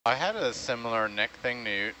I had a similar neck thing to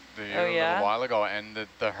you Oh, a yeah? little while ago, and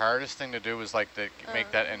the hardest thing to do was like to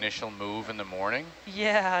make that initial move in the morning.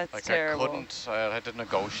 Yeah, it's Like terrible. I had to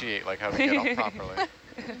negotiate like how to get up properly.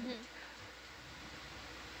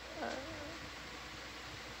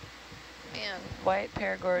 Man. White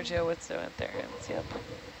paragorgia with zoantharians, yep.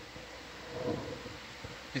 Do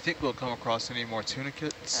you think we'll come across any more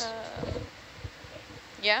tunicates?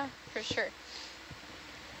 Yeah, for sure.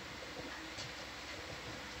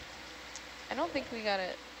 I don't think we got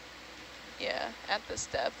it, yeah, at this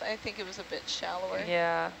depth. I think it was a bit shallower.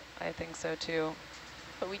 Yeah, I think so too.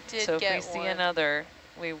 But we did so get if we see another,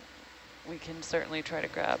 we can certainly try to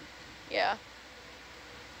grab. Yeah.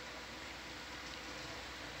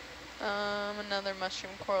 Another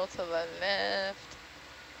mushroom coral to the left.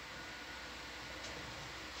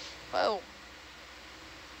 Whoa.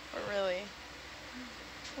 We're really.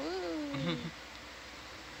 Woo.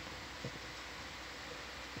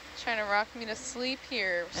 Trying to rock me to sleep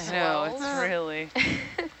here. I know, it's really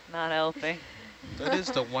not helping. That is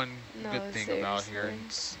the one No, good thing seriously. about here.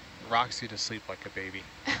 It rocks you to sleep like a baby.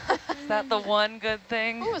 Is that the one good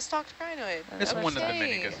thing? Ooh, a stalked crinoid. It's Okay. one of the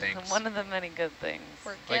many good things. One of the many good things.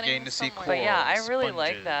 We're Like getting getting to see somewhere. But yeah, I corals, really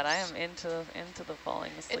like that. I sponges. am into the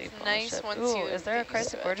falling asleep. It's on nice the ship. once Ooh, you is there a get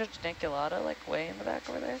used to it. chrysogorgia geniculata like way in the back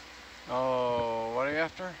over there? Oh, what are you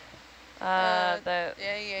after?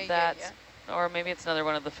 That's or maybe it's another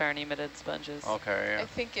one of the pharenemid sponges. Okay, yeah. I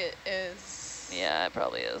think it is. Yeah, it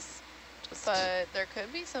probably is. Just But there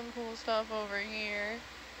could be some cool stuff over here.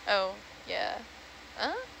 Oh, yeah.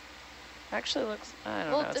 Huh? actually looks, I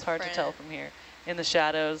don't Well, know, it's hard to tell different. from here. In the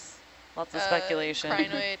shadows, lots of speculation.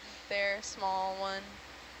 Crinoid there, small one.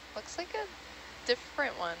 Looks like a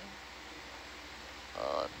different one.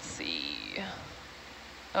 Let's see.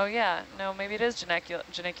 Oh yeah, no, maybe it is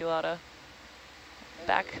geniculata.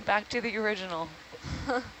 Back to the original.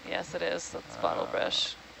 Yes, it is. That's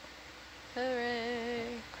bottlebrush.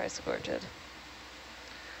 Hooray. Chrysogorgid.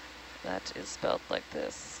 That is spelled like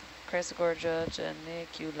this. Chrysogorgia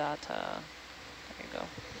geniculata. There you go.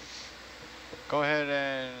 Go ahead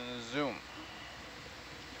and zoom.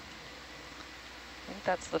 I think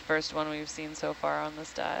that's the first one we've seen so far on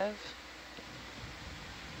this dive.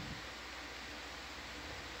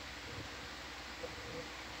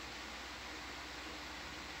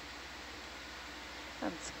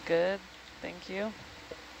 That's good, thank you.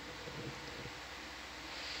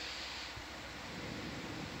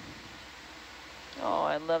 Oh,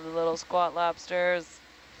 I love the little squat lobsters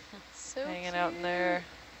So hanging out in there.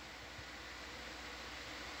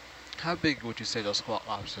 How big would you say those squat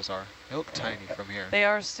lobsters are? They look tiny from here. They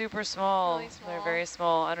are super small. Really small. They're very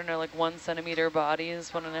small. I don't know, like 1 centimeter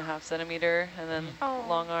bodies, 1.5 centimeter, and then Oh.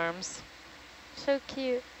 long arms. So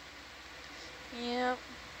cute. Yep.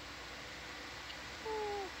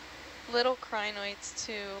 Little crinoids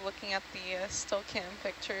too, looking at the still cam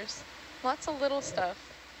pictures. Lots of little stuff.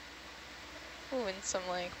 Ooh, and some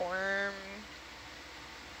like worm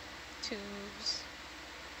tubes.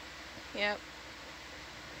 Yep.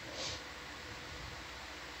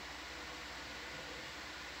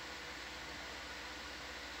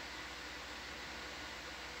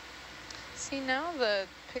 See, now the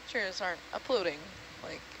pictures aren't uploading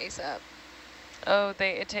like ASAP. Oh,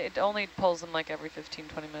 it only pulls them like every 15,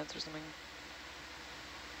 20 minutes or something.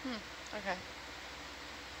 Okay.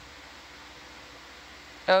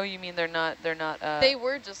 Oh, you mean they're not, They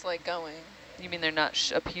were just like going. you mean they're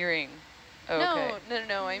not appearing? Oh, okay.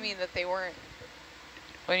 No, I mean that they weren't.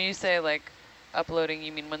 When you say like uploading,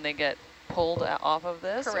 you mean when they get pulled off of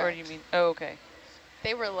this? Or do you Correct. mean, oh, okay.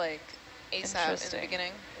 They were like ASAP in the Interesting.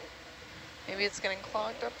 beginning. Maybe it's getting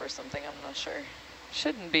clogged up or something, I'm not sure.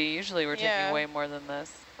 Shouldn't be. Usually we're Yeah. taking way more than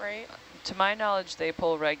this. Right? To my knowledge, they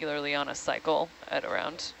pull regularly on a cycle at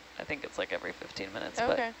around, I think it's like every 15 minutes,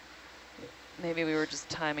 Okay. but maybe we were just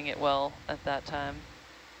timing it well at that time.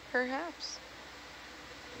 Perhaps.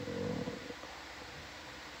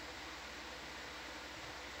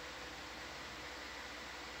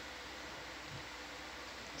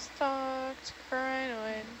 Stalked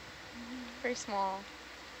crinoid. Very small.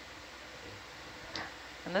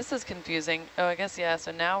 And this is confusing. Oh, I guess, yeah,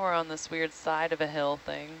 so now we're on this weird side of a hill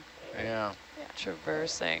thing, Yeah.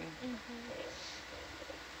 traversing.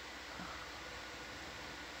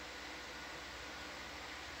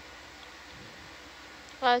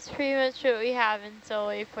 Well, that's pretty much what we have until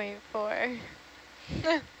waypoint 4.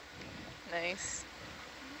 Nice.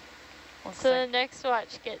 Looks So like- the next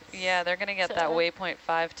watch gets... yeah, they're going to get that so- waypoint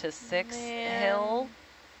 5 to 6 Man. hill.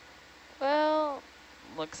 Well,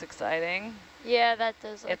 looks exciting. Yeah, that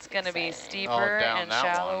does look It's going to be exciting. steeper down and that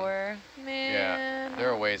one. shallower. Man. Yeah,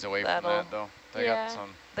 they're a ways away from That'll- that though. They Yeah. got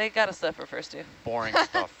some They got to suffer first, too. boring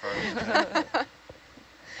stuff first.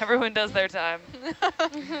 Everyone does their time.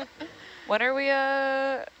 When are we,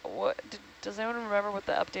 does anyone remember what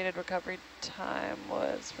the updated recovery time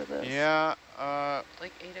was for this? Yeah,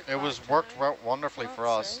 Like 8 o'clock. it was worked tonight? wonderfully for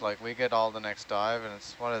That's us. right. Like we get all the next dive and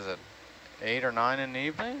it's, what is it, 8 or 9 in the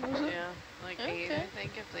evening? Was it? Yeah, like 8, I Okay.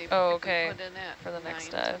 think, if they Oh, if we okay. put in at For the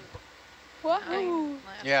next 9 to dive. Wahoo!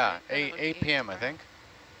 last Yeah, night, then it would 8 be p.m. I tomorrow. think.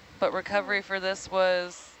 But recovery for this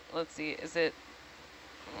was, let's see, is it,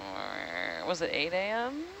 was it 8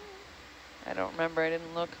 a.m.? I don't remember, I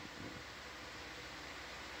didn't look.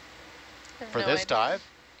 I have For no this idea. dive,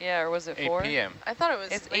 Yeah, or was it 8 4? p.m. I thought it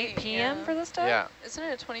was It's late, 8 p.m. yeah. for this dive? Yeah, Isn't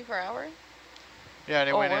it a 24-hour? yeah.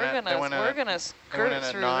 They Oh, went in we're at, they gonna went in we're at, gonna they went skirt in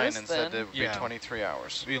at through 9 this and said it then. would be Yeah. 23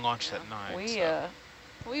 hours. We launched at 9. We so.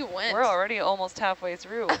 We went. we're already almost halfway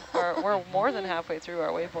through. We're more than halfway through our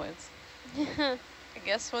waypoints. I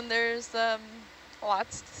guess when there's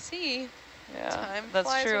lots to see. Yeah, Time that's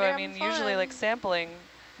flies when true. you're I having mean, usually like fun. sampling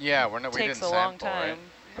Yeah, we takes didn't a long sample, time. right?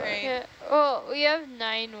 but- Right. Yeah. Well, we have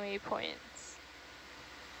 9 waypoints.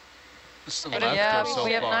 So But left Yeah, or so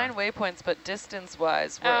we have far? 9 waypoints, but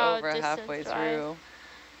distance-wise, we're Oh, over halfway distance-wise.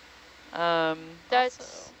 through. That's,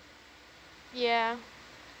 Also- yeah.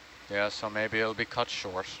 Yeah, so maybe it'll be cut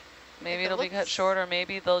short. Maybe it it'll be cut looks- short, or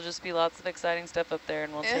maybe there'll just be lots of exciting stuff up there,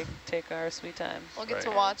 and we'll Yeah. take our sweet time. We'll get to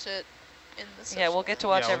Right. watch it in the Yeah, we'll get to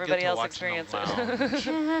watch Yeah, we'll get everybody to else watch in the experience it.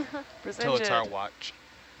 Until it's our Presented. watch.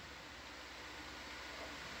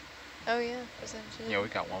 Oh yeah, presented. Yeah, we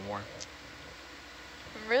got one more.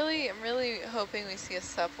 I'm really hoping we see a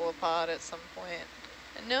cephalopod at some point.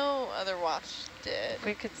 And no other watch did. If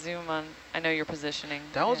we could zoom on, I know you're positioning.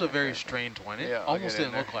 That was a Yeah, very perfect. strange one. It Yeah, I'll almost get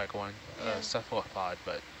in didn't look there. like one, Yeah. cephalopod,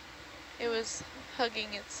 but It was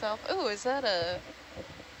hugging itself. Oh, is that a...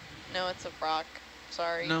 No, it's a rock.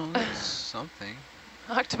 Sorry. no, it's something.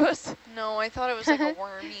 Octopus? No, I thought it was like a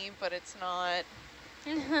wormy, but it's not.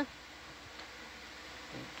 It's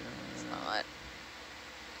not.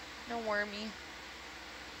 No wormy.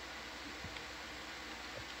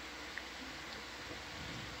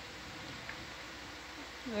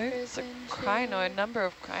 There's a Brisingid. crinoid, number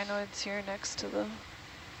of crinoids here next to the...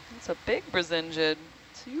 It's a big brisingid.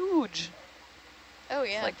 It's huge. Oh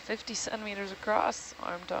yeah. It's like 50 centimeters across,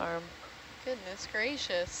 arm to arm. Goodness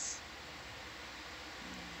gracious.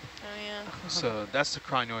 Oh yeah. So that's the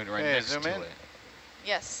crinoid right Hey, next zoom to in. it.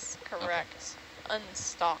 Yes, correct.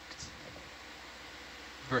 Unstalked.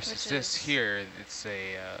 Versus Which this is- here, it's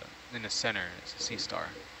a in the center, it's a sea star.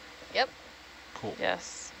 Yep. Cool.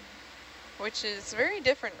 Yes. Which is very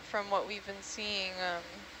different from what we've been seeing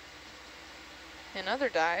in other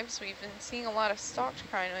dives. We've been seeing a lot of stalked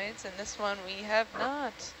crinoids, and this one we have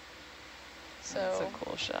not. That's So, a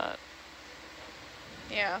cool shot.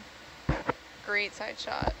 yeah. Great side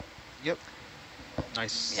shot. Yep.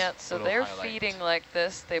 Nice. Yeah, so little they're highlight. feeding like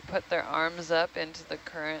this. They put their arms up into the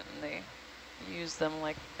current and they use them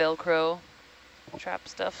like Velcro trap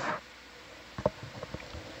stuff,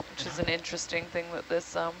 which is an interesting thing that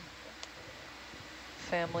this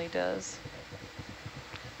family does.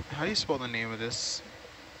 How do you spell the name of this?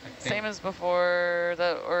 I think Same as before,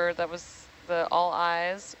 that was the all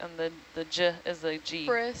eyes, and the J is a G.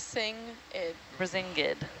 Brisingid.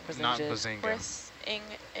 Brisingid. not Brisingid. Bazinga.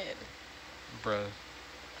 Brisingid. Bruh.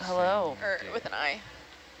 Hello. Or with an I.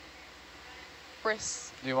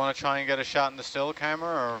 Bris. Do you want to try and get a shot in the still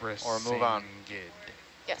camera or move on? Brisingid.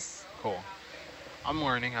 Yes. Cool. I'm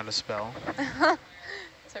learning how to spell.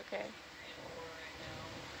 It's okay.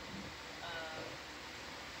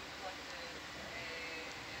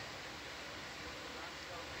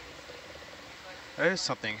 That is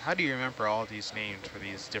something. How do you remember all these names for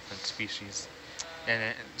these different species?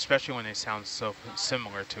 And especially when they sound so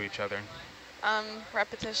similar to each other.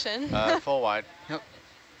 Repetition. Full wide.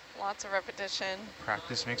 Lots of repetition.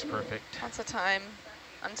 Practice makes perfect. Lots of time.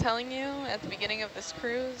 I'm telling you, at the beginning of this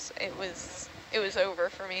cruise, it was over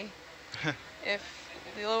for me. If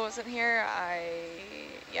Lilo wasn't here,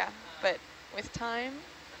 but with time,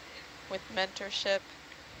 with mentorship,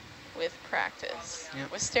 with practice,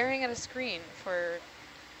 Yep. with staring at a screen for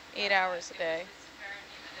 8 hours a day.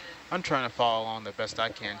 I'm trying to follow along the best I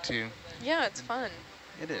can too. Yeah, it's fun.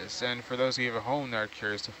 It is. And for those of you at home that are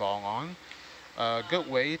curious to follow along, a good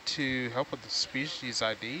way to help with the species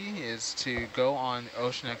ID is to go on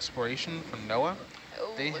Ocean Exploration from NOAA.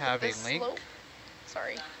 Oh, They look at have a this link. slope.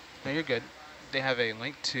 Sorry. No, you're good. They have a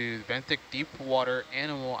link to Benthic Deep Water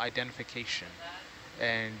Animal Identification.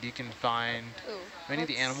 and you can find Ooh, many of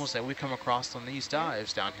the animals that we come across on these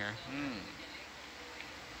dives down here.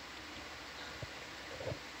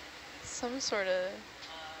 Some sort of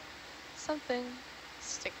something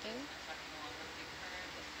sticking.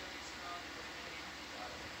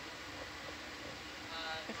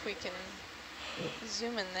 If we can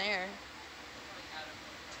zoom in there.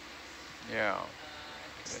 Yeah.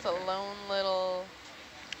 Just a lone little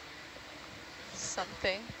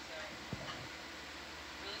something.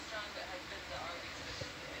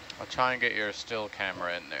 I'll try and get your still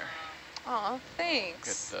camera in there. Aw, Get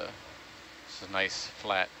thanks. the, this is a nice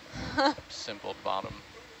flat, simple bottom.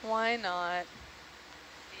 Why not?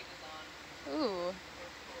 Ooh.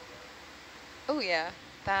 Oh yeah,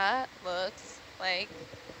 that looks like,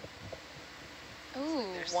 ooh,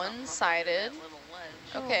 one-sided.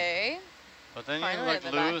 Okay. But then Finally you like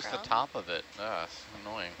in the lose background. the top of it. Ah, it's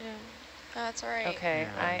annoying. Yeah, that's all right. Okay,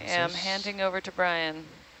 Yeah, I so am this- handing over to Brian.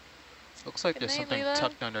 Looks like Good there's night, something Leela.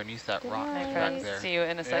 tucked underneath that Good rock My night. back friends, there. see you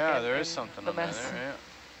in a second. Yeah, there is in something the under mess. there.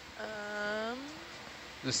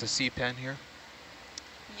 This is a sea pen here.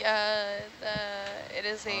 Yeah, it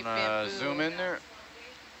is a Yeah. bamboo. Zoom in there.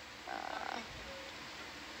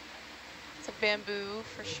 It's a bamboo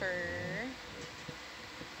for sure.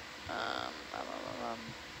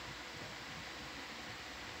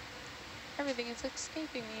 Everything is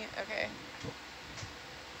escaping me. Okay.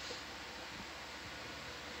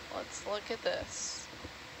 Let's look at this.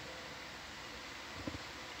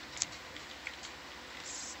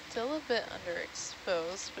 Still a bit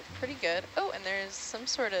underexposed, but pretty good. Oh, and there's some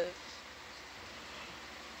sort of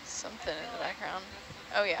something in the background.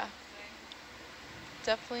 Oh yeah.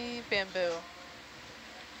 Definitely bamboo.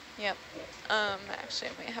 Yep. Actually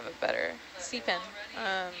I might have a better sea pen.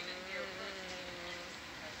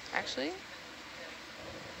 Actually.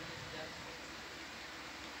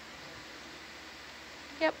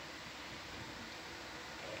 Yep.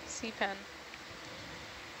 Sea pen.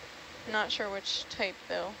 Not sure which type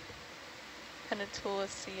though.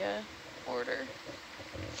 Pentatulacea order.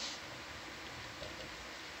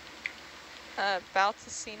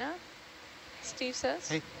 Balticina, Steve says.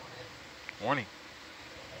 Hey. Morning.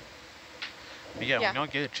 But yeah, Yeah. when y'all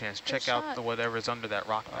get a chance, check shot. out the whatever's under that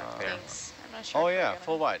rock back there. Thanks. I'm not sure. Oh if we're yeah, gonna-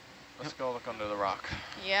 full wide. Let's go look under the rock.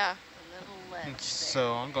 Yeah. And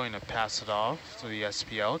so I'm going to pass it off to the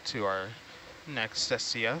SPL to our next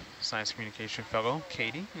SCF, Science Communication Fellow,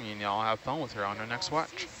 Katie, and y'all have fun with her on her next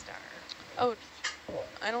watch. Oh,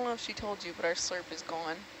 I don't know if she told you, but our slurp is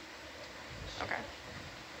gone. Okay.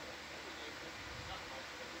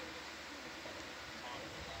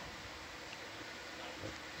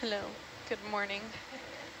 Hello. Good morning.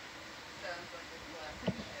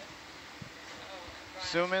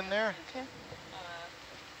 Zoom in there. Okay.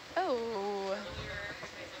 Oh.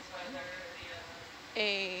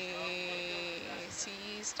 A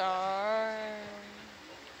sea star.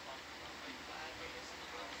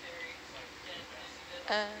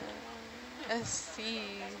 A sea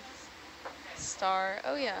star.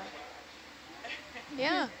 Oh yeah.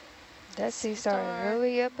 Yeah. That sea star Star. is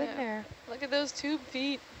really up in Yeah. there. Look at those tube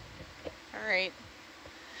feet. All right.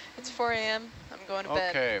 It's 4 a.m. I'm going to bed.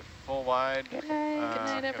 Okay, full wide. Good night. Good night,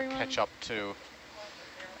 Gonna everyone. Catch up to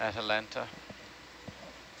Atalanta.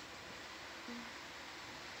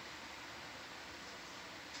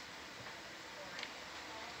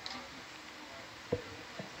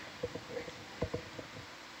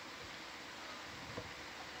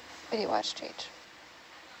 Video watch change.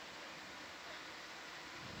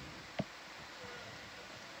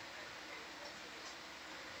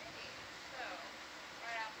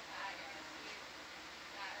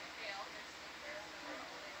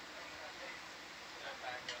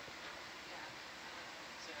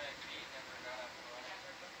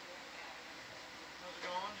 How's it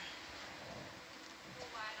going?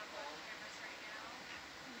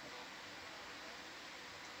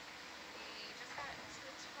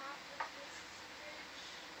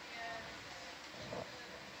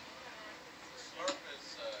 Slurp is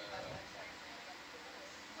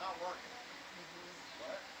not working.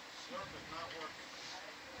 What? Slurp is not working.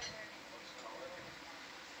 What's not working?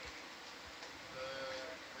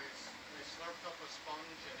 They slurped up a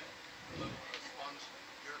sponge in it, a sponge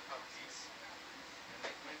Hercules piece, and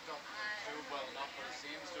it went up the tube well enough, but it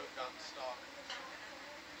seems to have gotten stuck.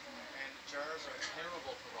 And the jars are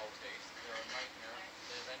terrible to rotate. They're a nightmare.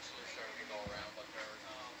 They eventually started to go around, but they're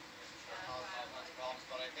causing all kinds of problems.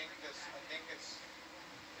 But I think it's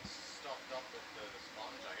stuffed up with the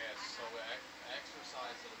sponge, I guess. So I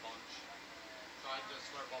exercised it a bunch. Tried to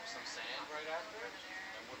slurp up some sand right after it,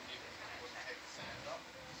 and wouldn't take the sand up.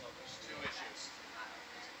 So there's two issues.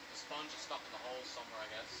 The sponge is stuck in the hole somewhere.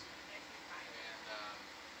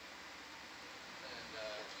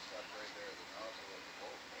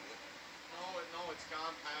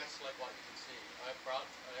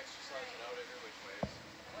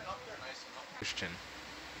 Question.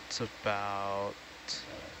 It's about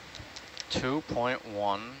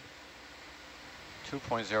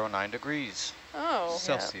 2.09 degrees Oh,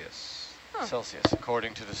 Celsius. Huh. Celsius,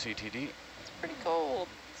 according to the CTD. it's pretty cold.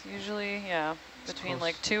 It's usually, yeah, It's between close.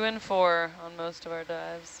 like 2 and 4 on most of our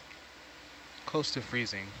dives. Close to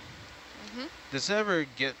freezing. Mm-hmm. Does it ever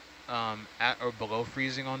get at or below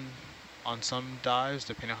freezing on some dives,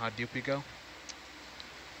 depending on how deep we go?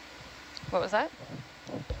 What was that?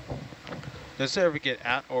 Does it ever get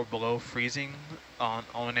at or below freezing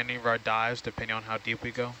on any of our dives, depending on how deep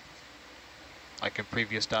we go? Like in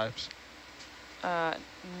previous dives?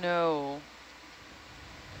 No.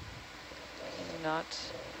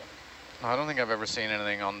 Not. I don't think I've ever seen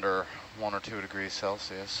anything under 1 or 2 degrees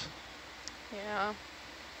Celsius. Yeah.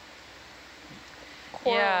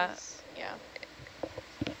 Yeah. Corals. Yeah.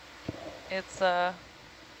 It's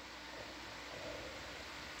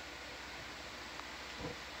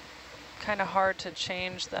kind of hard to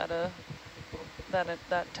change that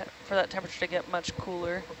for that temperature to get much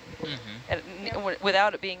cooler, and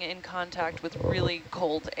without it being in contact with really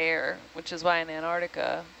cold air, which is why in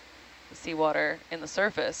Antarctica, the seawater in the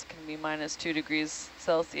surface can be -2 degrees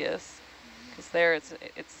Celsius, because there it's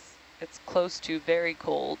close to very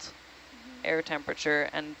cold air temperature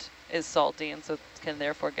and is salty, and so it can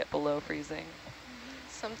therefore get below freezing.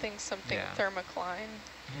 Something Yeah. thermocline.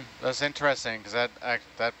 That's interesting, because that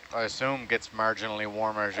I assume gets marginally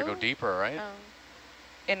warmer as you go Oh. deeper, right?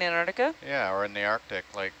 In Antarctica? Yeah, or in the Arctic,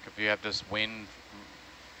 like if you have this wind,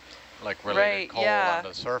 like related Right, cold yeah. on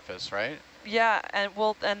the surface, right? Yeah, and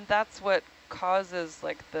that's what causes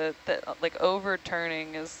like the like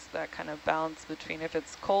overturning, is that kind of balance between if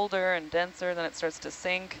it's colder and denser, then it starts to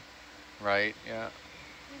sink. Right, yeah.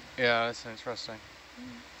 Yeah, that's interesting.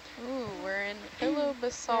 Ooh, we're in pillow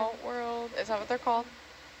basalt world. Is that what they're called?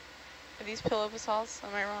 Are these pillow basalts?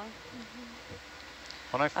 Am I wrong?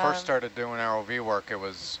 When I first started doing ROV work, it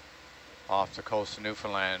was off the coast of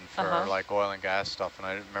Newfoundland for like oil and gas stuff, and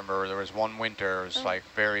I remember there was one winter, it was like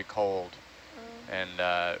very cold, and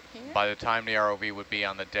by the time the ROV would be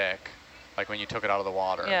on the deck, like when you took it out of the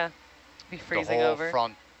water, Yeah, be freezing the whole over.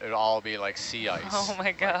 front, it'd all be like sea ice. Oh my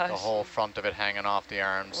Like gosh. the whole front of it hanging off the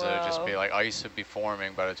arms, it'd just be Whoa. like ice would be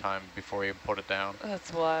forming by the time before you put it down.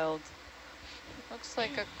 That's wild. Looks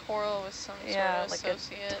like a coral with some Yeah, sort of like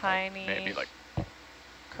associate. a tiny Maybe like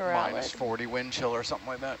corallid. -40 wind chill or something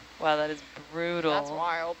like that. Wow, that is brutal. That's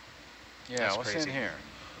wild. Yeah, That's what's crazy. in here?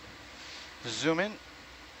 Zoom in.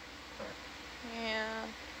 Yeah.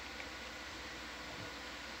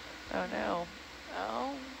 Oh no.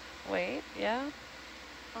 Oh. Wait, yeah.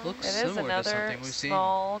 Looks It is similar to another something we've seen.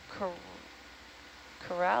 small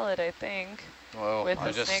corallid, I think. Well, With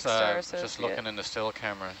I the snake star just associate. looking in the still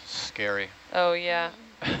camera, scary. Oh yeah,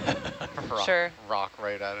 rock, Sure. Rock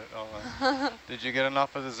right at it. Oh, my. Did you get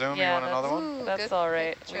enough of the zoom? Yeah, you want another one? Ooh, that's good all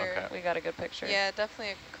right. picture. Okay. We got a good picture. Yeah,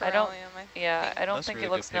 definitely a I don't- corallium. Yeah, I don't That's a think really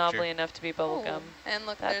it looks good picture. knobbly enough to be bubblegum. Ooh, and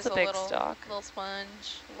look, That's there's a a big little stalk. little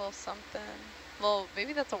sponge, little something. Little,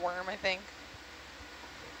 maybe that's a worm, I think.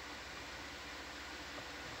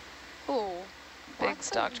 Ooh, Big lots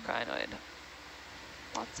stalked of, crinoid.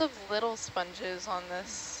 lots of little sponges on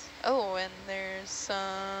this. Oh, and there's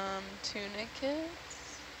some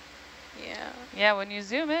tunicates. Yeah, Yeah, when you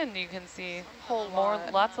zoom in, you can see whole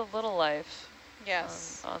lots lot. of little life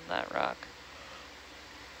Yes. on that rock.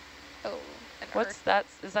 Oh, an What's earth. that?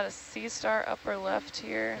 Is that a sea star upper left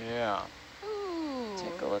here? Yeah. Ooh,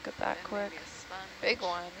 Take a look at that quick. big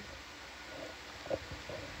one.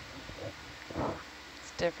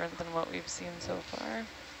 It's different than what we've seen so far.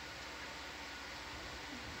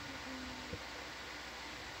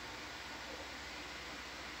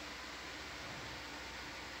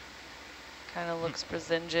 Kind of looks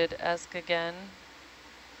Brazingid-esque again.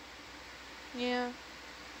 Yeah.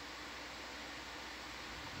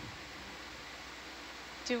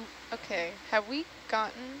 Okay, have we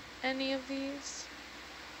gotten any of these?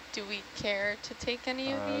 Do we care to take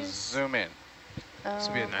any of these? Zoom in. This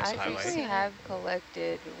would be a nice I highlight. think we have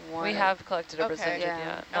collected one. We have collected a Okay. Brazingid, Yeah.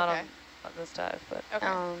 yeah. Not Okay. on this dive, but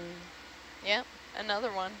Okay. Yep,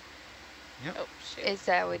 another one. Yep. Oh, shoot. It's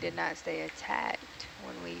that we did not stay attacked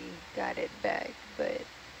when we got it back, but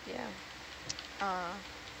yeah.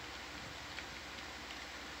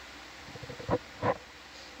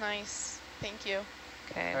 Nice. Thank you.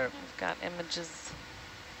 okay, Alright. we've got images.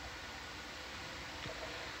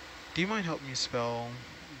 Do you mind helping me spell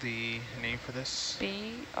the name for this?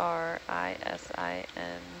 Brising.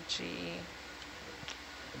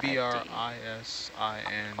 Brising.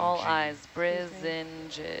 All eyes,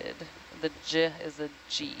 Brazingid. The J is a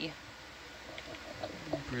G.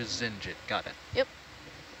 Brazingid. Got it. Yep.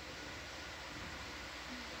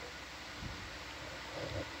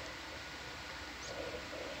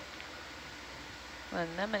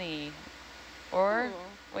 Anemone. Or,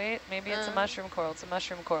 Ooh. wait, maybe it's a mushroom coral. It's a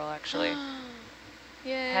mushroom coral, actually.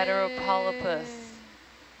 Yay. Heteropolypus.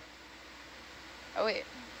 Oh, wait.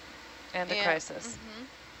 And a crisis.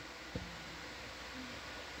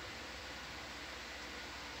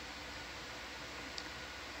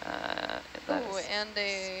 Ooh, and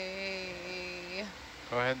a...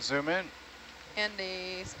 Go ahead and zoom in. And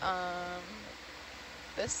a,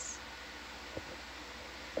 this.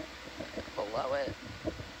 Below it.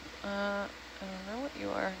 I don't know what you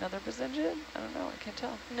are. Another Bazingid? I don't know. I can't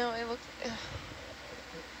tell. No, it looks...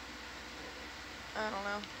 I don't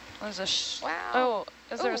know. There's a... Wow. Oh,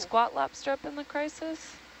 is there a squat lobster up in the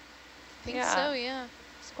crisis? I think so, yeah.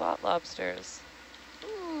 Squat lobsters.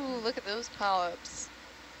 Ooh, look at those polyps.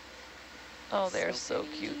 Oh, they're so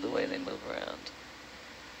cute the way they move around.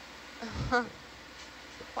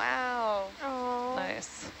 Wow. Oh.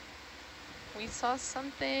 Nice. We saw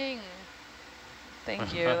something.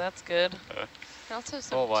 Thank you. That's good. And also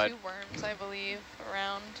some tube worms, I believe,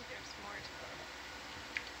 around.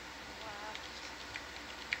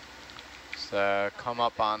 Come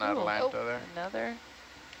up on Atalanta there. Another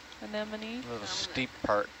anemone. A little steep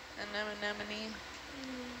part. Anemone.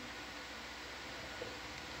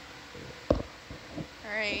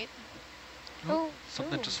 All right. Oh,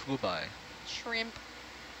 something just flew by. Shrimp.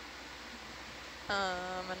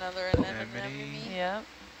 Another anemone. Yep.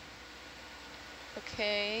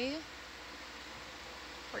 Okay.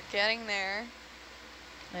 We're getting there.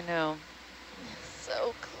 I know.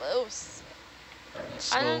 So close.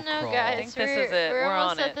 Slow I don't know, crawl. guys. I think this is it. We're on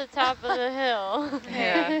almost at the top of the hill.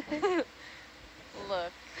 Yeah.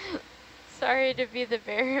 Look. Sorry to be the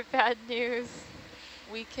bearer of bad news.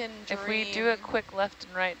 We can dream. If we do a quick left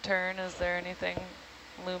and right turn, is there anything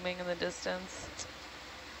looming in the distance?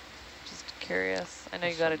 Just curious. I know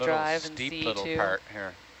you got to drive and see too. Steep little part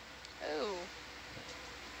here. Oh.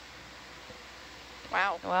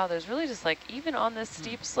 Wow. Wow, there's really just like, even on this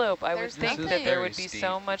steep slope, I would think that there would be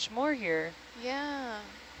so much more here. Yeah.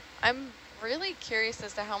 I'm really curious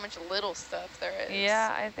as to how much little stuff there is.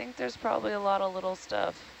 Yeah, I think there's probably a lot of little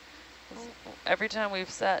stuff. Every time we've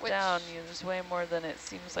sat down, there's way more than it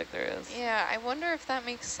seems like there is. Yeah, I wonder if that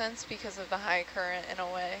makes sense because of the high current in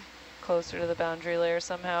a way. Closer to the boundary layer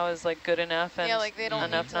somehow is like good enough and like they don't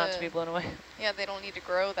enough not to be blown away. Yeah, they don't need to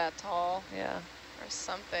grow that tall. Yeah. Or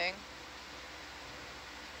something.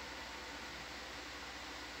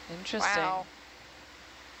 Interesting. Wow.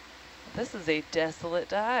 This is a desolate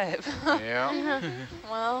dive. Yeah.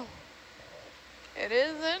 Well, it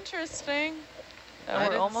is interesting.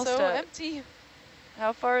 We're almost so at empty.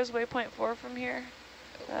 How far is waypoint 4 from here?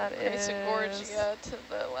 That is Chrysogorgia to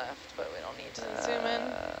the left, but we don't need to zoom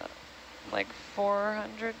in. Like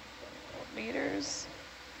 400 meters?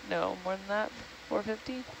 No, more than that.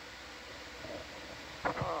 450?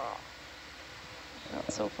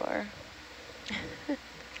 Not so far.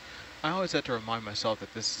 I always have to remind myself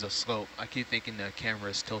that this is a slope. I keep thinking the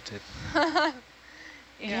camera is tilted.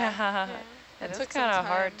 Yeah. It's kind of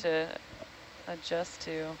hard to adjust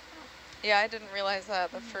to. Yeah, I didn't realize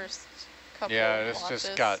that the first couple Yeah, of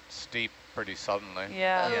just got steep pretty suddenly.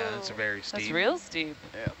 Yeah. Yeah, it's very steep. That's real steep.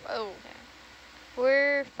 Yeah. Oh.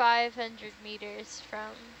 We're 500 meters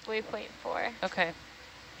from waypoint 4. Okay.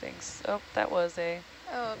 Thanks. Oh, that was a...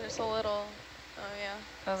 Oh, there's a little... Oh, yeah.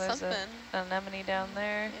 Oh, there's something. An anemone down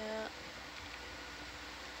there. Yeah.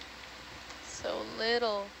 So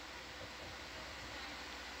little.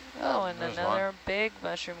 Oh, and there's another one. big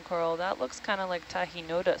mushroom coral. That looks kind of like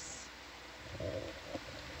Tahinotus.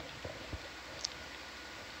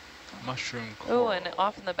 Mushroom coral. Oh, and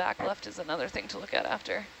off in the back left is another thing to look at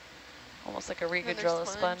after. Almost like a Regadrella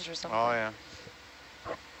sponge or something. Oh, yeah.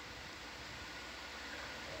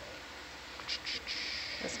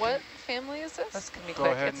 What family is this? This can be Go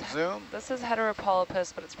quick. ahead and zoom. This is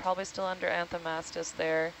heteropolypus, but it's probably still under anthomastus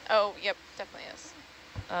there. Oh, yep, definitely is.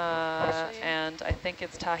 And I think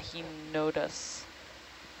it's Tahinotus.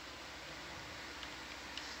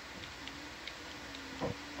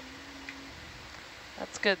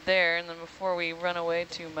 That's good there. And then before we run away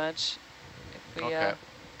too much, if we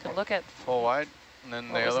could look at full wide, and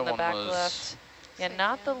then the other one was left. Yeah,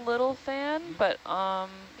 not the little fan, but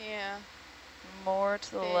yeah, more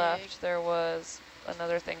to the left. There was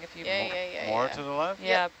another thing. If you more to the left.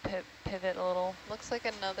 Yeah, pivot a little. Looks like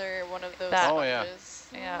another one of those sponges.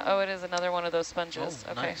 Yeah. Oh, it is another one of those sponges.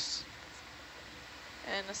 Oh, okay. Nice.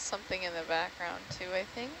 And something in the background too, I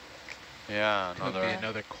think. Yeah, Could be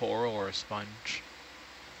another coral or a sponge.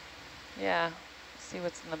 Yeah. Let's see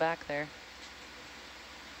what's in the back there.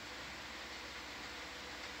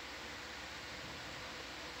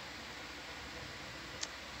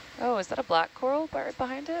 Oh, is that a black coral right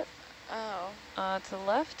behind it? Oh. To the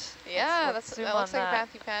left? Yeah, Let's zoom that on looks like that.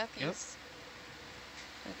 bathypathes. Yep.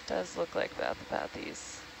 It does look like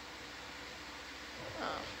bathypathes. Oh.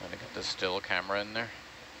 Trying to get the still camera in there.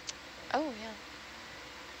 Oh, yeah.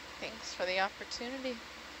 Thanks for the opportunity.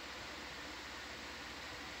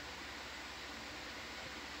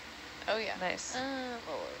 Oh, yeah. Nice. A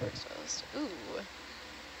little overexposed. Ooh.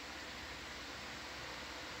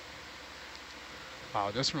 Wow,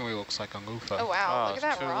 this really looks like a loofah. Oh, wow. Look at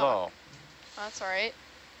it's that too rock. low. That's all right.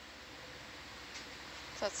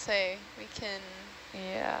 So let's say we can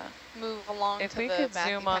Yeah. move along If to we the could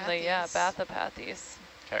zoom on the, yeah, bathypathes. bathypathes.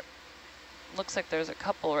 Okay. Looks like there's a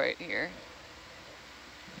couple right here.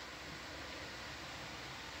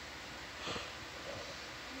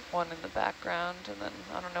 One in the background, and then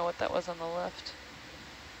I don't know what that was on the left.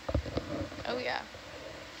 Oh, yeah.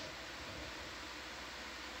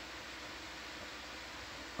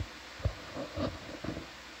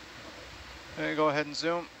 Hey, go ahead and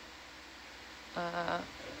zoom. Yeah.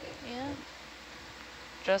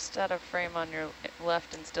 Just out of frame on your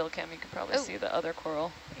left and still cam, you can probably see the other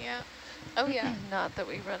coral. Yeah. Oh, yeah. Not that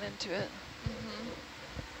we run into it. Mm-hmm.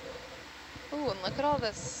 Ooh, and look at all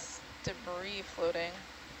this debris floating.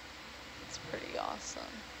 It's pretty awesome.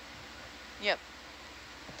 Yep.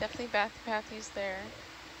 Definitely bathypathes there.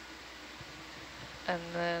 And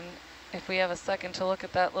then if we have a second to look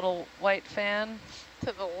at that little white fan.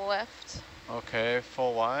 To the left. Okay,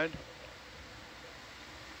 full wide.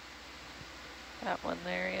 That one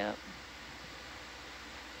there, yep.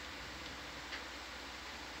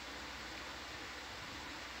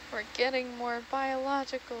 We're getting more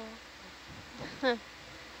biological.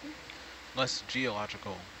 Less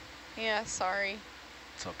geological. Yeah, sorry.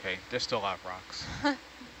 It's okay. There's still a lot of rocks.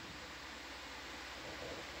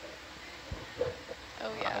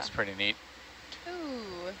 Oh, yeah. That's pretty neat.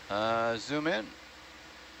 Ooh. Zoom in.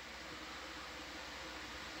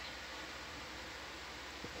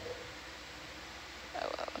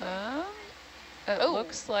 It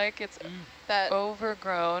looks like it's that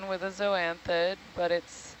overgrown with a zoanthid, but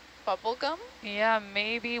it's bubblegum? Yeah,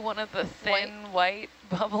 maybe one of the thin white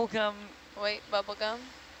bubblegum. White bubblegum?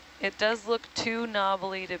 It does look too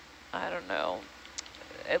knobbly to, I don't know.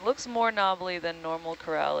 It looks more knobbly than normal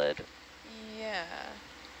corallid. Yeah.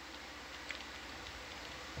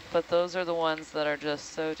 But those are the ones that are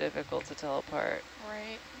just so difficult to tell apart.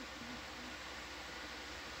 Right.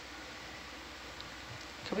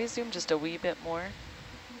 Can we zoom just a wee bit more?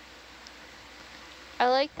 I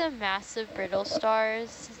like the massive brittle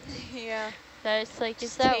stars. Yeah. That it's like,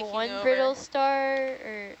 Just is that taking one over. brittle star?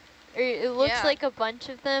 Or it looks Yeah. like a bunch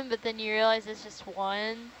of them, but then you realize it's just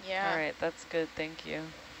one. Yeah. All right, that's good, thank you.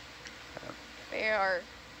 They are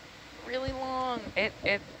really long. It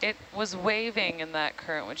was waving in that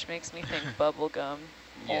current, which makes me think bubblegum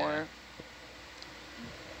more.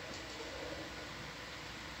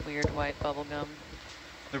 Weird white bubblegum.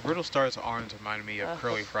 The brittle stars orange reminded me of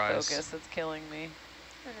curly fries. Focus, it's killing me.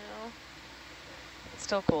 I know. It's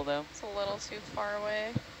still cool though. It's a little too far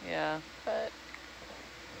away, Yeah. but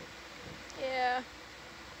yeah.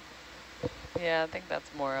 Yeah, I think that's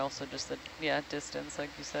more also just the distance,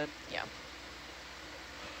 like you said. Yeah.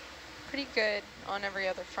 Pretty good on every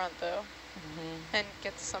other front though. And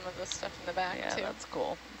gets some of the stuff in the back yeah, too. that's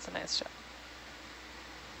cool. It's a nice shot.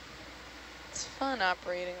 It's fun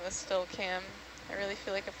operating the still cam. I really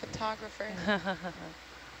feel like a photographer.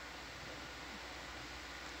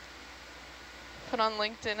 Put on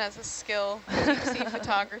LinkedIn as a skill, deep sea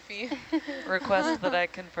photography. Request that I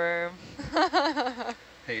confirm.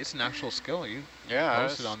 Hey, it's an actual skill. You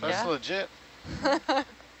that's posted on that's Yeah. legit. That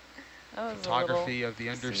was Photography a of the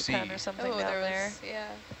little undersea. sea pen or something down there. Yeah.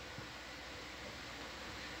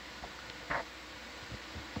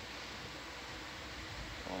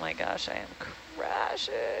 Oh my gosh, I am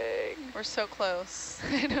crashing. We're so close.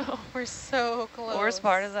 I know. We're so close. The worst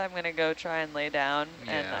part is I'm gonna go try and lay down,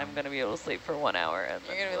 and Yeah. I'm gonna be able to sleep for 1 hour, and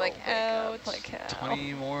You're then gonna be like, we'll wake ouch. up like hell.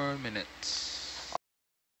 20 more minutes.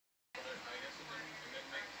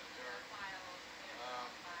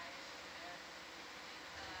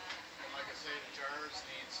 Like I say, the jars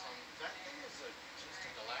need some. That thing is just a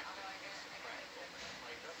galactic piece of crap.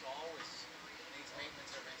 Like that's always needs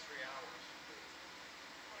maintenance every 3 hours.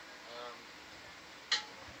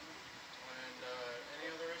 And any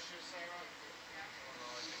other issues, Sarah? Oh, no,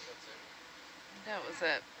 I think that's it. That was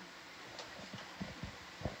it.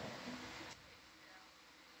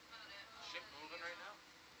 Ship moving right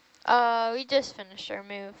now? We just finished our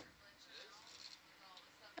move.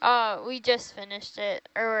 We just finished it,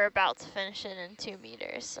 or we're about to finish it in 2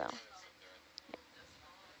 meters, so.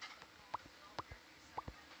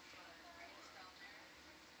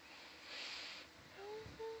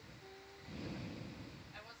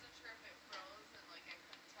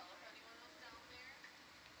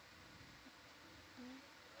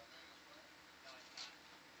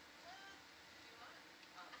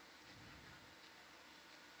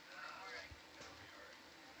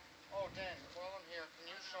 Dan, while I'm here, can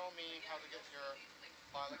you show me how to get your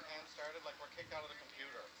pilot cam started? Like, we're kicked out of the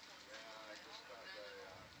computer. Yeah, I just got a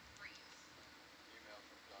email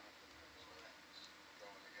from Jonathan, so it's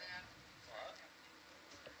going again. What?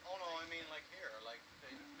 Oh no, I mean like here, like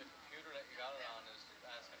the computer that you got it on is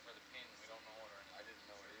asking for the pin. We don't know it or anything. I didn't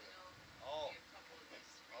know it either. Oh.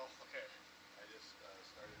 Oh, okay. I just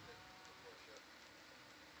started it before shift.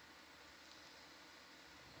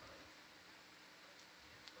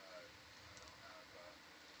 But I don't have,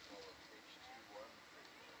 well, it's H21 for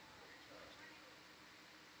H22.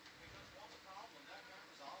 Because one problem, that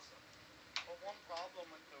camera's awesome. But one problem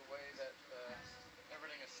with the way that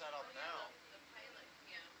everything is set up now.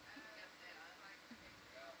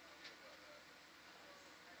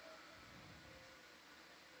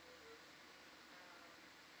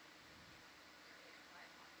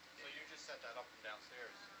 So you just set that up from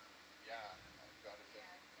downstairs? Yeah, I've got it in.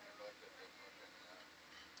 I've left it to fucking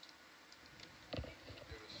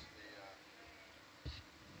give us the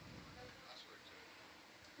password to it.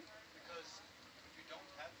 Because if you don't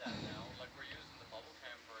have that now, like we're using the bubble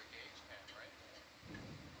cam for a gauge cam, right? And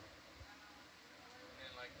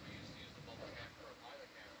then like we used to use the bubble cam for a pilot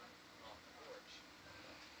cam off the porch.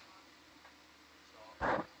 So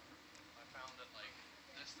I found that like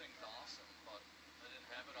this thing's awesome, but I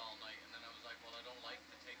didn't have it all night, and then I was like, well, I don't like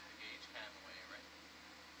to take the gauge cam away, right?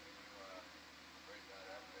 You bring that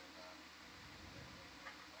up in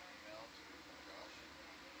email to Josh.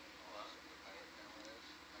 How awesome the pilot camera is.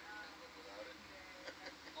 How you can't live without it.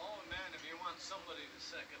 Oh man, if you want somebody to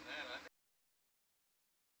second that, I think.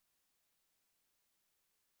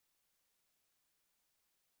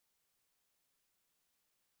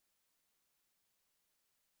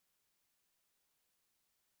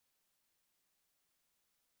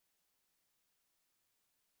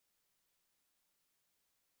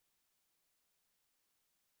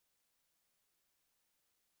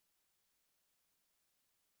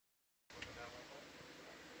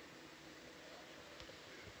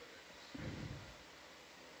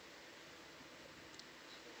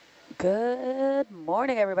 Good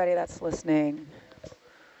morning, everybody that's listening.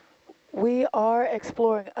 We are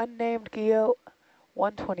exploring unnamed Geo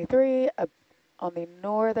 123 on the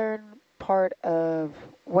northern part of,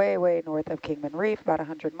 way north of Kingman Reef, about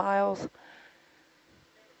 100 miles.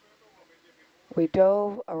 We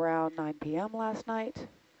dove around 9 p.m. last night,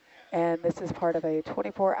 and this is part of a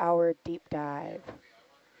 24-hour deep dive.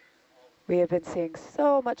 We have been seeing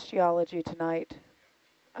so much geology tonight.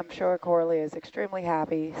 I'm sure Coralie is extremely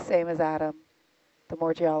happy, same as Adam. The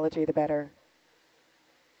more geology, the better.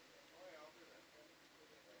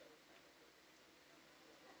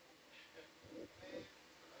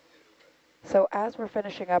 So as we're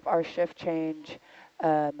finishing up our shift change,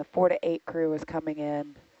 the 4 to 8 crew is coming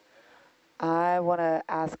in. I want to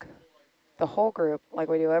ask the whole group, like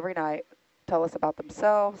we do every night, tell us about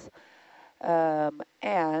themselves.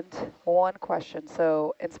 And one question.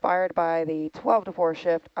 So inspired by the 12 to 4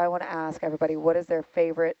 shift, I want to ask everybody, what is their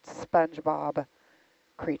favorite SpongeBob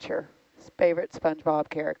creature? Favorite SpongeBob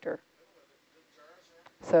character?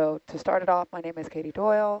 So to start it off, my name is Katie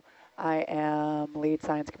Doyle. I am lead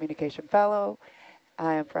science communication fellow.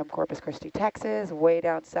 I am from Corpus Christi, Texas, way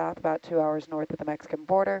down south, about 2 hours north of the Mexican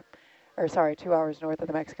border. Or sorry, 2 hours north of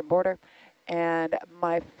the Mexican border. And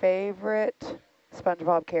my favorite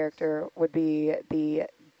SpongeBob character would be the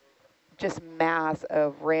just mass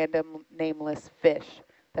of random nameless fish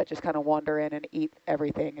that just kind of wander in and eat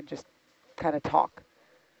everything and just kind of talk.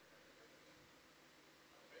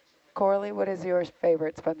 Coralie, what is your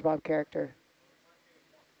favorite SpongeBob character?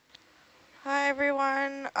 Hi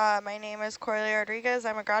everyone, my name is Coralie Rodriguez.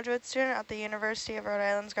 I'm a graduate student at the University of Rhode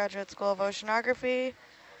Island's Graduate School of Oceanography.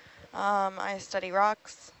 I study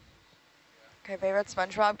rocks. Okay, favorite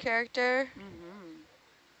SpongeBob character?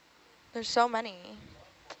 There's so many.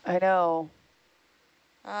 I know.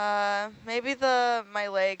 Maybe my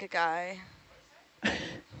leg guy.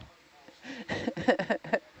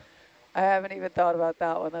 I haven't even thought about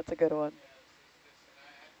that one. That's a good one.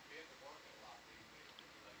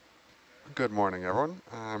 Good morning, everyone.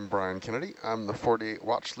 I'm Brian Kennedy. I'm the 48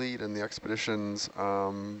 watch lead and the expedition's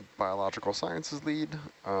biological sciences lead.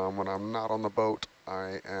 When I'm not on the boat,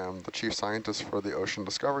 I am the chief scientist for the Ocean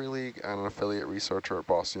Discovery League and an affiliate researcher at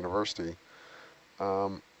Boston University.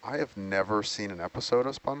 I have never seen an episode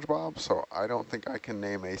of SpongeBob, so I don't think I can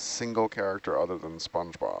name a single character other than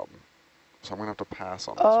SpongeBob. So I'm going to have to pass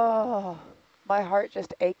on this one. Oh, my heart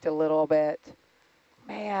just ached a little bit.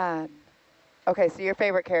 Man. Okay, so your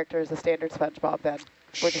favorite character is the standard SpongeBob then.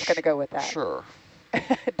 We're just going to go with that. Sure.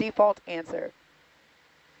 Default answer.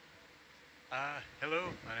 Hello,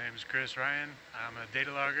 my name is Chris Ryan. I'm a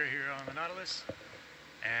data logger here on the Nautilus.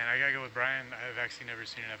 And I gotta go with Brian. I've actually never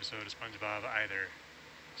seen an episode of SpongeBob either.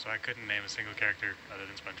 So I couldn't name a single character other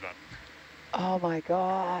than SpongeBob. Oh my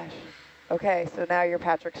gosh. Okay, so now you're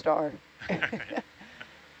Patrick Star.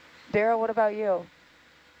 Daryl, what about you?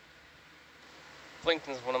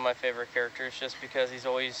 Plankton's one of my favorite characters just because he's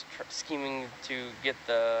always scheming to get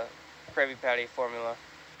the Krabby Patty formula.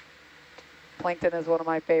 Plankton is one of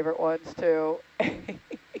my favorite ones too.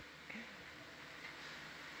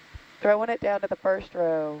 Throwing it down to the first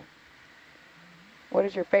row. What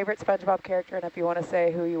is your favorite SpongeBob character, and if you want to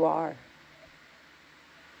say who you are?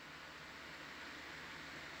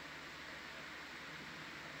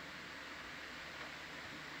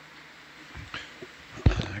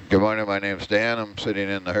 Good morning, my name's Dan. I'm sitting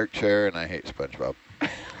in the Herc chair and I hate SpongeBob.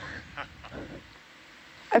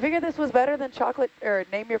 I figured this was better than chocolate, or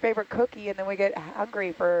name your favorite cookie, and then we get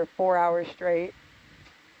hungry for 4 hours straight.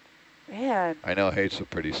 Man. I know hate's a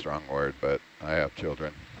pretty strong word, but I have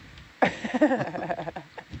children.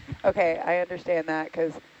 Okay, I understand that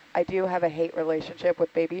because I do have a hate relationship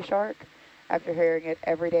with Baby Shark after hearing it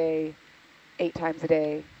every day, 8 times a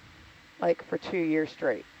day, like for 2 years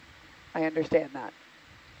straight. I understand that.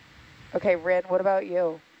 Okay, Ren, what about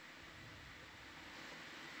you?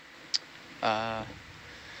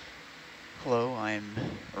 Hello, I'm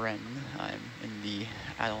Ren. I'm in the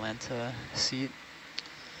Atalanta seat.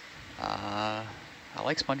 I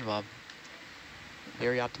like SpongeBob.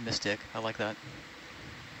 Very optimistic. I like that.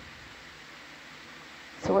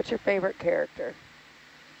 So what's your favorite character?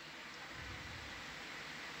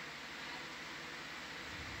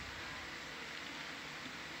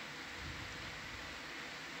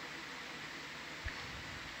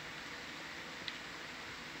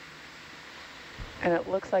 And it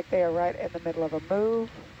looks like they are right in the middle of a move.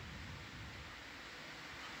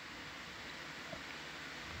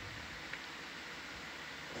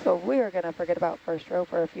 So we are going to forget about first row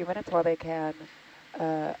for a few minutes while they can,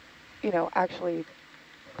 you know, actually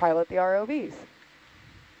pilot the ROVs.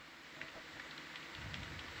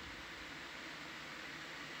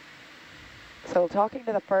 So talking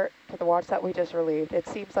to the watch that we just relieved, it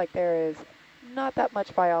seems like there is not that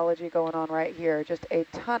much biology going on right here, just a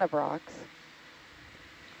ton of rocks.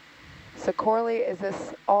 So Corley, is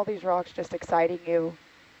this all these rocks just exciting you?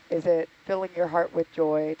 Is it filling your heart with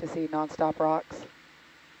joy to see nonstop rocks?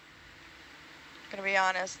 Gonna be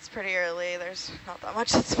honest, it's pretty early. There's not that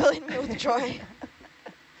much that's filling me with joy.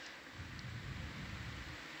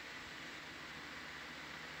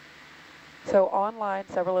 So online,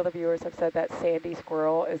 several of the viewers have said that sandy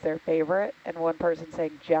squirrel is their favorite, and one person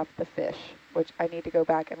saying Jeff the fish, which I need to go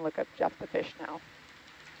back and look up Jeff the fish now.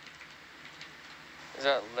 Is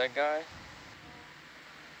that leg guy?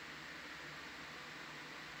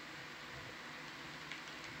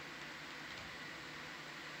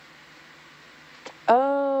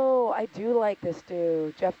 Oh, I do like this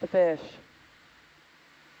dude, Jeff the fish.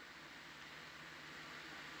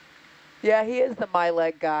 Yeah, he is the my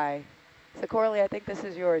leg guy. So Corley, I think this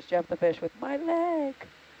is yours, Jeff the fish with my leg.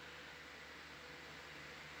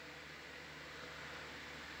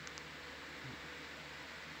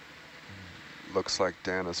 Looks like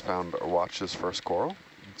Dan has found or watched his first coral.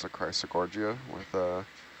 It's a chrysogorgia with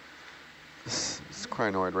this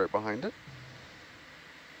crinoid right behind it.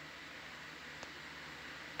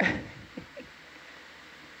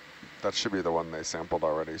 That should be the one they sampled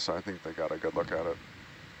already, so I think they got a good look at it.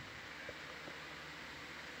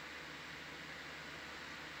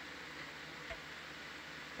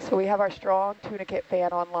 So we have our strong tunicate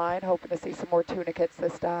fan online, hoping to see some more tunicates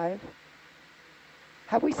this dive.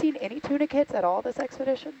 Have we seen any tunicates at all this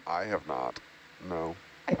expedition? I have not, no.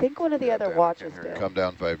 I think one of the other watches did. Come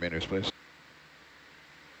down 5 meters, please.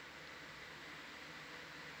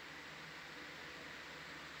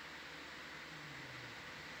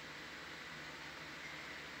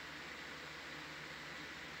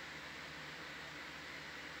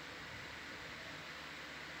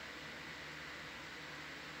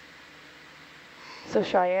 So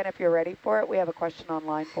Cheyenne, if you're ready for it, we have a question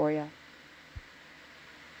online for you.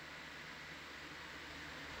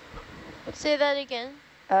 Say that again.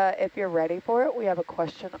 If you're ready for it, we have a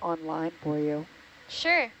question online for you.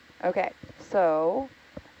 Sure. Okay, so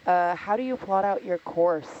how do you plot out your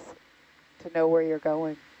course to know where you're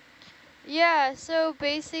going? Yeah, so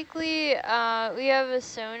basically we have a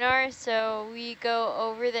sonar, so we go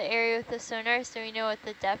over the area with the sonar so we know what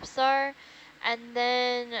the depths are, and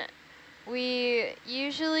then we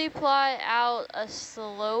usually plot out a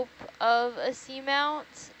slope of a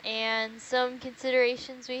seamount, and some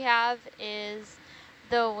considerations we have is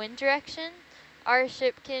the wind direction. our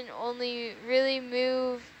ship can only really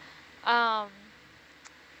move, our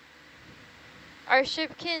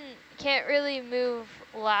ship can't really move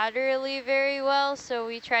laterally very well, so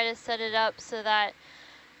we try to set it up so that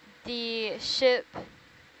the ship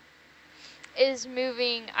is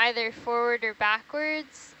moving either forward or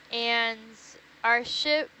backwards, and our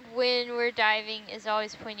ship, when we're diving, is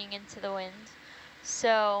always pointing into the wind.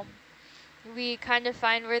 So we kind of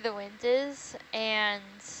find where the wind is and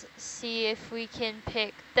see if we can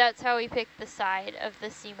pick, that's how we pick the side of the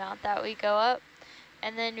seamount that we go up.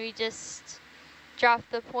 And then we just drop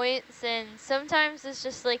the points, and sometimes it's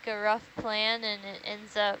just like a rough plan and it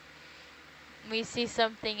ends up we see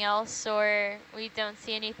something else, or we don't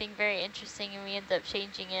see anything very interesting and we end up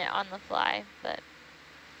changing it on the fly. But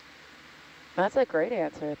that's a great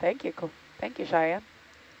answer. Thank you. Thank you, Cheyenne.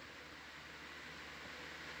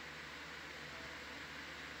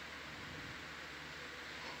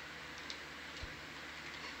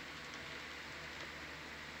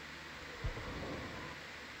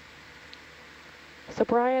 So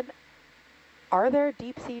Brian, are there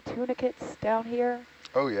deep sea tunicates down here?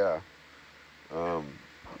 Oh yeah.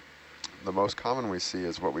 The most common we see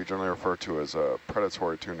is what we generally refer to as a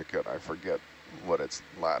predatory tunicate. I forget what its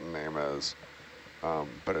Latin name is,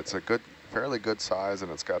 but it's a fairly good size,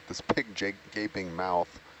 and it's got this big gaping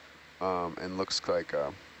mouth, and looks like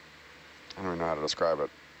I don't even know how to describe it.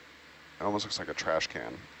 It almost looks like a trash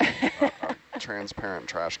can, a transparent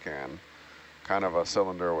trash can, kind of a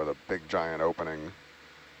cylinder with a big giant opening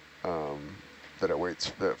that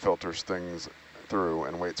it filters things through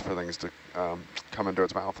and waits for things to come into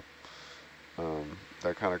its mouth.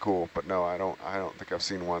 They're kind of cool, but no, I don't think I've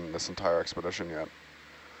seen one this entire expedition yet.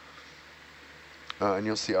 And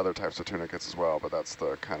you'll see other types of tunicates as well, but that's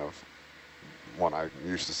the kind of one I'm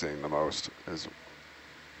used to seeing the most. And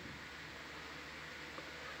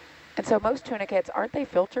so most tunicates, aren't they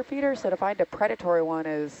filter feeders? So to find a predatory one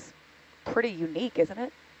is pretty unique, isn't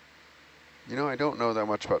it? You know, I don't know that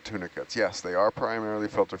much about tunicates. Yes, they are primarily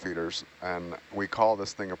filter feeders, and we call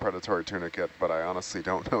this thing a predatory tunicate, but I honestly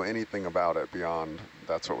don't know anything about it beyond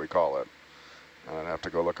that's what we call it. And I'd have to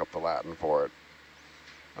go look up the Latin for it.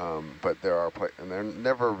 But there are, and they're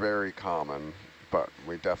never very common, but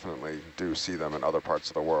we definitely do see them in other parts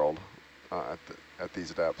of the world at these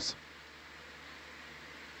depths.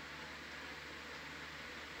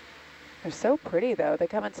 They're so pretty though. They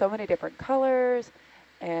come in so many different colors.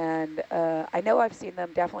 And I know I've seen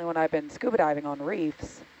them definitely when I've been scuba diving on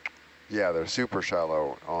reefs. Yeah, they're super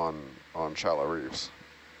shallow on shallow reefs.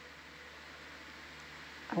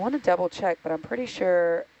 I want to double check, but I'm pretty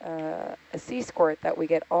sure a sea squirt that we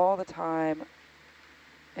get all the time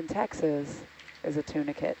in Texas is a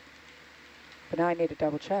tunicate. But now I need to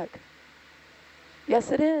double check.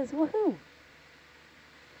 Yes, it is. Woohoo!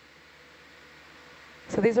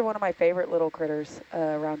 So these are one of my favorite little critters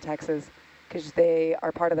around Texas, because they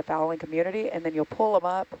are part of the fouling community, and then you'll pull them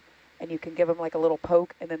up and you can give them like a little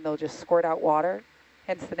poke, and then they'll just squirt out water,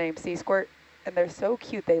 hence the name sea squirt. And they're so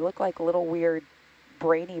cute. They look like little weird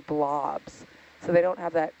brainy blobs. So they don't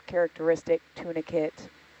have that characteristic tunicate,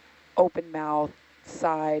 open mouth,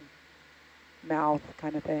 side mouth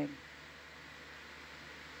kind of thing.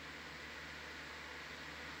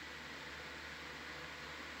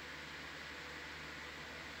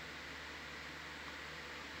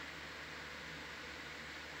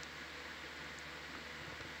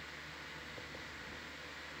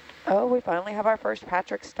 Oh, we finally have our first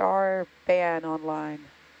Patrick Star fan online.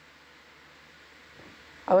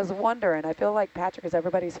 I was wondering, I feel like Patrick is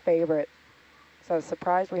everybody's favorite, so I was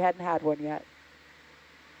surprised we hadn't had one yet.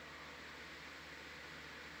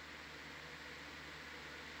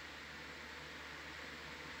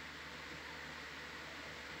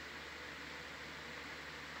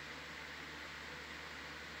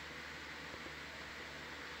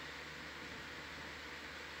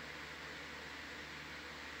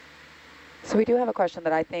 So we do have a question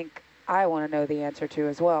that I think I want to know the answer to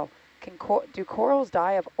as well. Do corals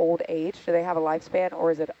die of old age? Do they have a lifespan,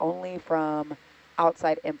 or is it only from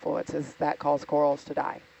outside influences that cause corals to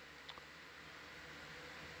die?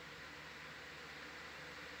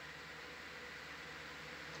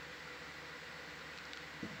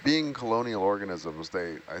 Being colonial organisms,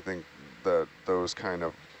 I think that those kind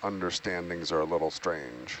of understandings are a little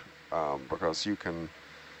strange, because you can,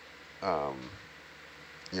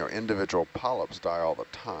 individual polyps die all the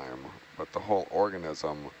time, but the whole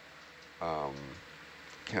organism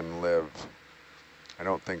can live, I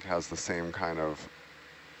don't think has the same kind of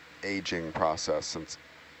aging process since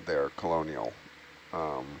they're colonial.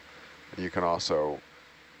 You can also,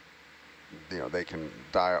 they can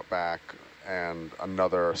die back and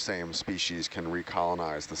another same species can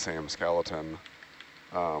recolonize the same skeleton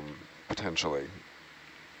potentially,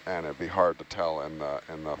 and it'd be hard to tell in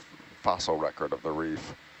the fossil record of the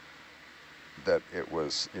reef that it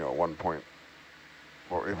was, you know, at one point,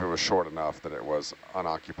 or if it was short enough that it was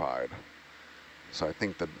unoccupied. So I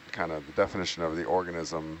think that kind of the definition of the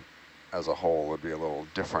organism as a whole would be a little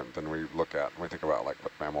different than we look at when we think about like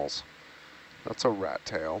with mammals. That's a rat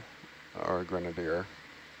tail or a grenadier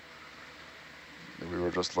that we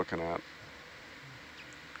were just looking at.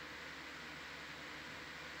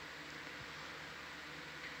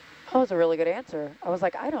 That was a really good answer. I was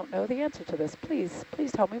like, I don't know the answer to this. Please,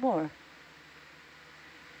 please tell me more.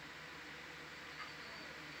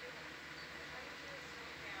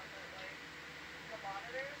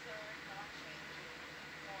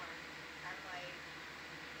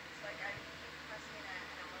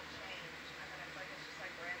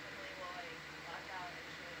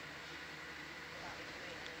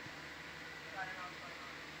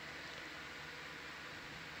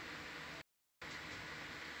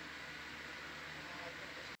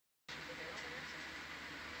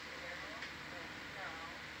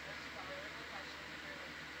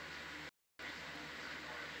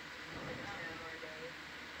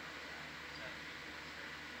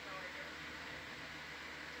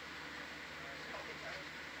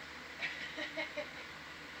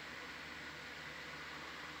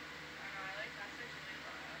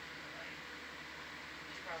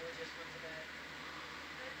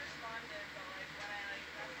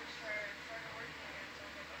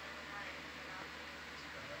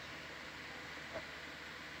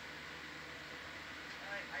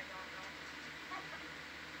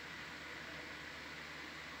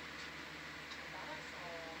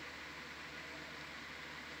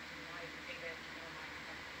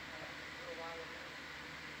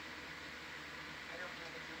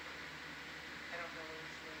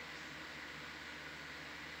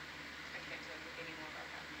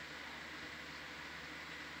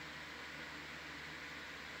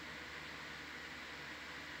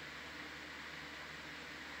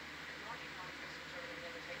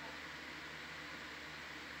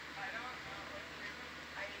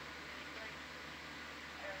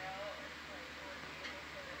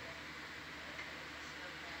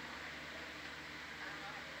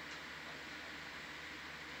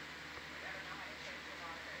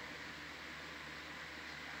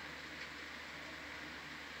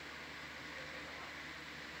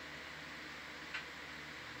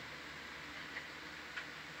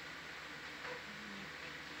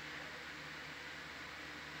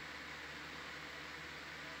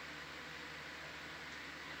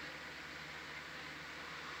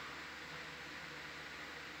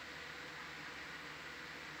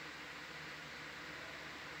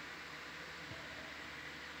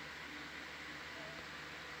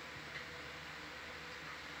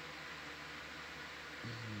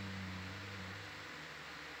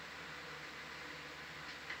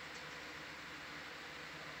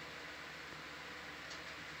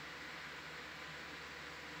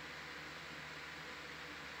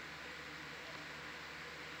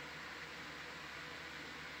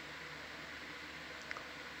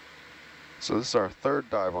 So this is our third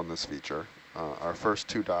dive on this feature. Our first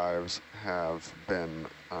two dives have been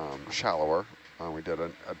shallower. We did a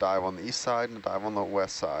dive on the east side and a dive on the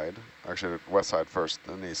west side. Actually, the west side first,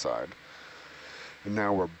 then the east side. And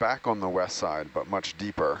now we're back on the west side, but much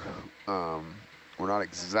deeper. We're not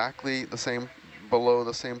exactly the same, below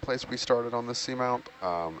the same place we started on this seamount.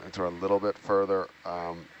 It's a little bit further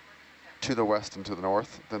to the west and to the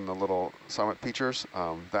north than the little summit features.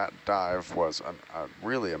 That dive was a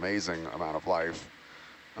really amazing amount of life.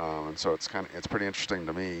 And so it's pretty interesting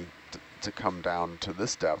to me to come down to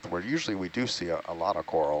this depth where usually we do see a lot of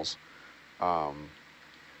corals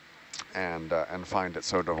and find it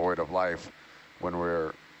so devoid of life when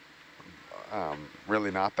we're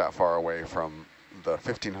really not that far away from the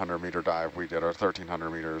 1,500 meter dive we did, or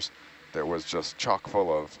 1,300 meters, that was just chock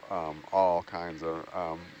full of all kinds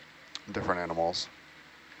of different animals.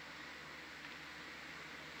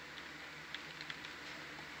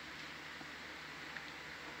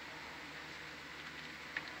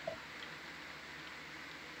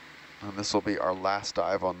 And this will be our last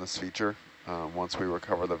dive on this feature. Once we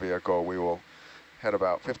recover the vehicle, we will head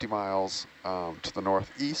about 50 miles to the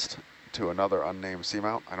northeast to another unnamed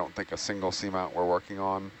seamount. I don't think a single seamount we're working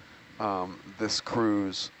on. This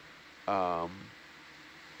cruise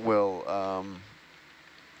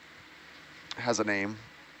has a name.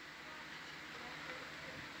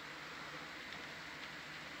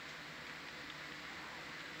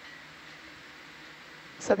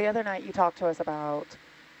 So the other night you talked to us about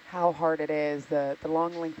how hard it is, the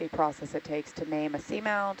long, lengthy process it takes to name a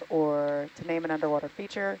seamount or to name an underwater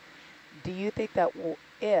feature. Do you think that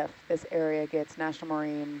if this area gets National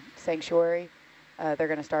Marine Sanctuary, they're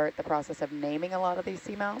going to start the process of naming a lot of these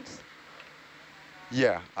seamounts?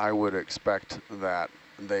 Yeah, I would expect that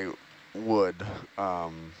they would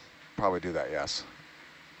probably do that, yes.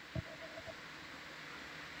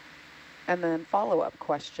 And then follow-up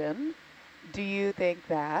question, do you think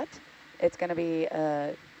that it's going to be,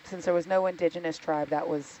 since there was no indigenous tribe that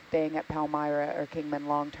was staying at Palmyra or Kingman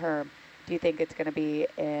long-term, do you think it's going to be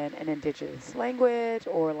in an indigenous language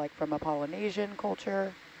or like from a Polynesian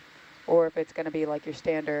culture? Or if it's going to be like your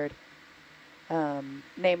standard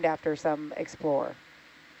named after some explorer?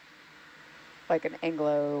 Like an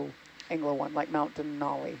Anglo one, like Mount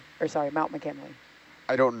Denali, or sorry, Mount McKinley?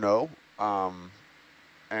 I don't know.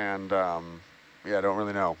 Yeah, I don't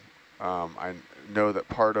really know. I know that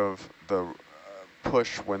part of the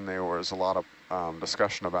push when there was a lot of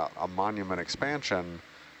discussion about a monument expansion,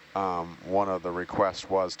 one of the requests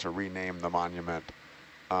was to rename the monument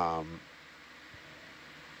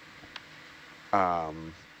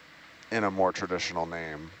in a more traditional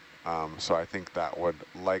name. So I think that would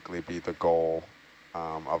likely be the goal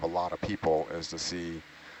of a lot of people, is to see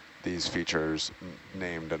these features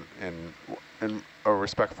named in a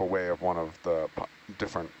respectful way of one of the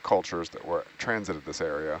different cultures that were transited this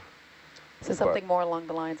area. So something more along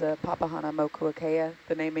the lines of Papahana Mokuakea,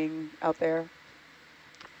 the naming out there?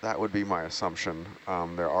 That would be my assumption.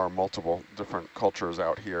 There are multiple different cultures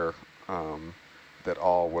out here that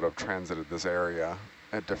all would have transited this area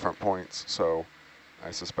at different points. So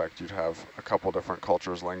I suspect you'd have a couple different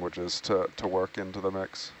cultures, languages to work into the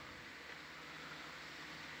mix.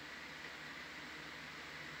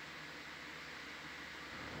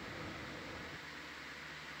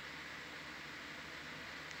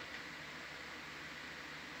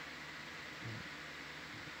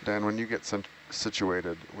 Dan, when you get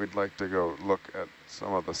situated, we'd like to go look at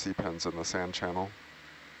some of the sea pens in the sand channel.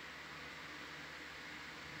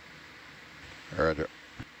 Roger.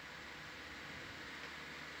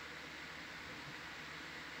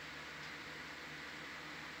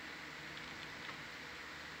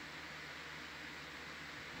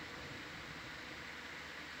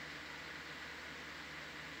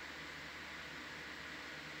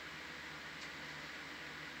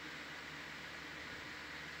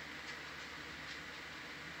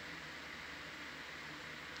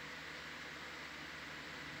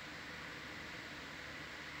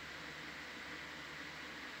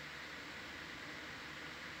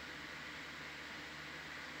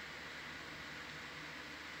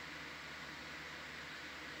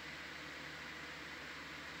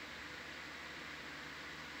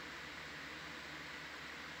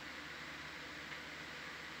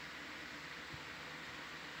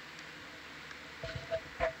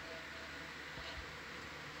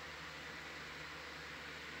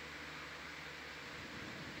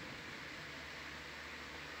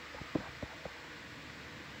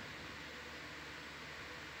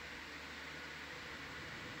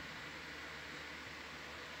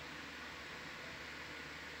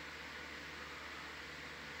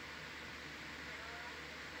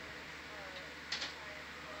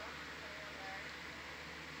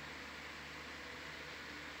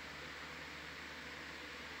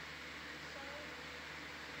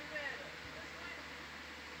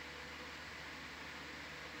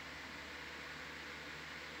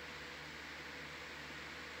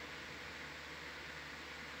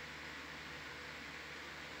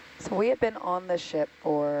 So we have been on the ship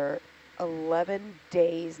for 11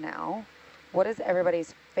 days now. What is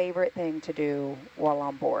everybody's favorite thing to do while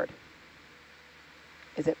on board?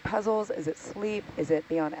 Is it puzzles? Is it sleep? Is it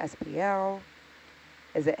be on SPL?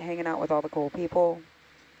 Is it hanging out with all the cool people?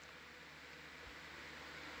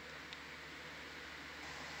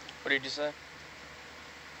 What did you say?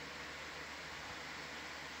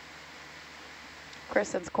 Chris,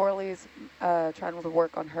 since Corley's trying to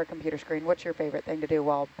work on her computer screen, what's your favorite thing to do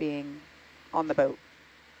while being on the boat?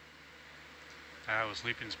 Well,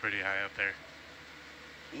 sleeping's pretty high up there.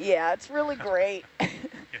 Yeah, it's really great.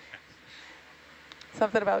 Yeah.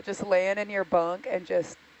 Something about just laying in your bunk and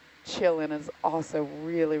just chilling is also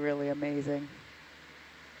really, really amazing.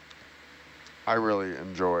 I really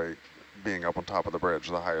enjoy being up on top of the bridge,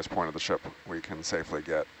 the highest point of the ship we can safely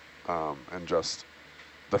get, and just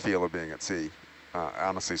the feel of being at sea.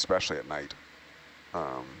 Honestly, especially at night.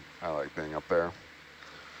 I like being up there.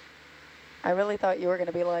 I really thought you were going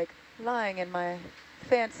to be like lying in my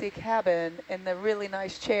fancy cabin in the really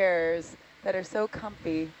nice chairs that are so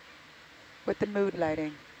comfy with the mood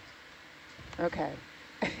lighting. Okay.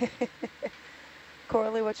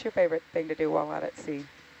 Coralie, what's your favorite thing to do while out at sea?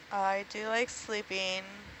 I do like sleeping.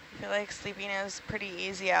 I feel like sleeping is pretty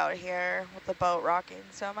easy out here with the boat rocking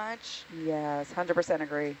so much. Yes, 100%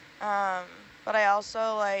 agree. But I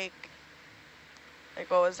also like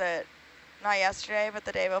what was it? Not yesterday, but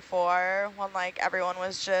the day before, when like everyone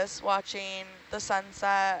was just watching the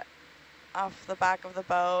sunset off the back of the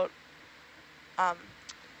boat.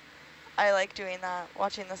 I like doing that,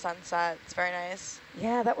 watching the sunset. It's very nice.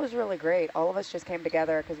 Yeah, that was really great. All of us just came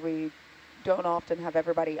together because we don't often have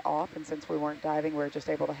everybody off, and since we weren't diving, we were just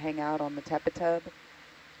able to hang out on the tep-a-tub.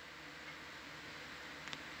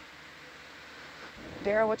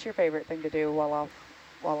 Dara, what's your favorite thing to do while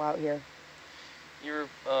out here? You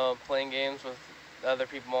were playing games with other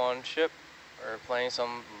people on ship, or playing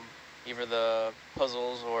either the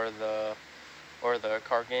puzzles or the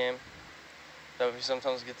card game that we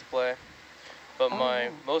sometimes get to play. But my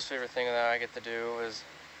most favorite thing that I get to do is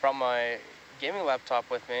brought my gaming laptop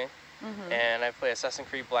with me, and I play Assassin's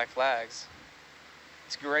Creed Black Flags.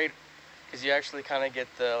 It's great because you actually kind of get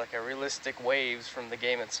a realistic waves from the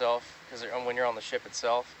game itself, because when you're on the ship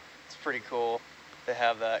itself, it's pretty cool to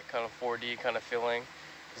have that kind of 4D kind of feeling.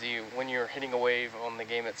 Because when you're hitting a wave on the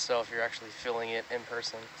game itself, you're actually feeling it in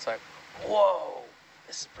person. It's like, whoa,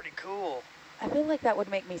 this is pretty cool. I feel like that would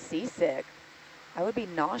make me seasick. I would be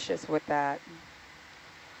nauseous with that.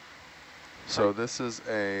 So this is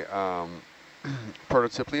a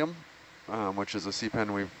prototyplium, which is a sea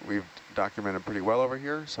pen we've documented pretty well over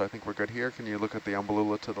here. So I think we're good here. Can you look at the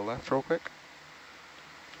umbellula to the left real quick?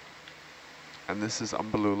 And this is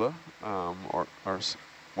umbellula, or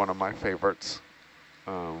one of my favorites.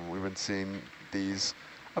 We've been seeing these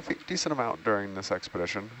a decent amount during this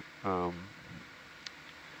expedition. All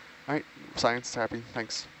right, science is happy,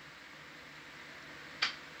 thanks.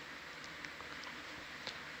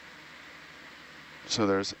 So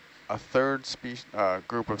there's a third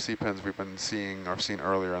group of sea pens we've been seeing or seen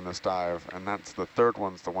earlier in this dive, and that's the third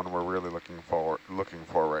one's the one we're really looking for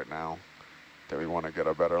right now, that we want to get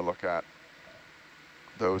a better look at.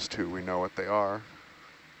 Those two, we know what they are.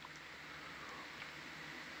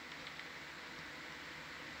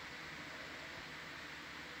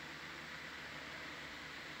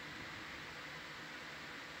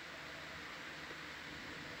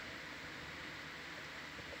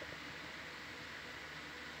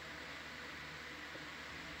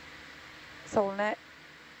 So Lynette,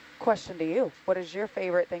 question to you. What is your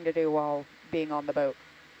favorite thing to do while being on the boat?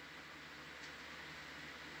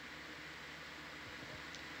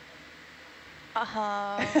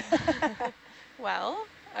 Well,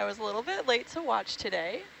 I was a little bit late to watch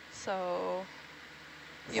today, so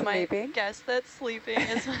you might guess that sleeping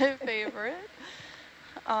is my favorite.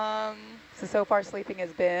 So far sleeping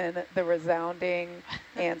has been the resounding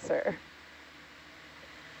answer.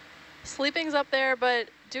 Sleeping's up there, but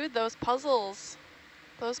dude, those puzzles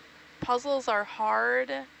are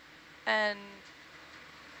hard and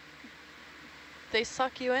they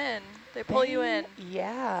suck you in. They pull you in.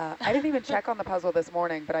 Yeah. I didn't even check on the puzzle this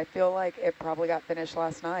morning, but I feel like it probably got finished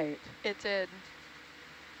last night. It did.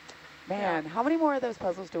 Man, how many more of those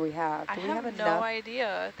puzzles do we have? Do we have enough? No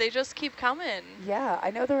idea. They just keep coming. Yeah,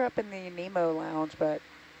 I know they're up in the Nemo lounge, but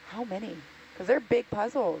how many? Because they're big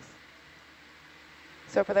puzzles.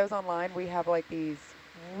 So for those online, we have like these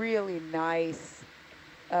really nice,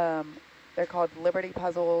 they're called Liberty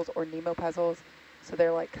puzzles or Nemo puzzles. So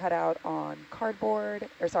they're like cut out on cardboard,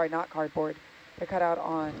 or sorry, not cardboard. They're cut out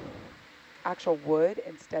on actual wood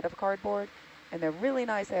instead of cardboard. And they're really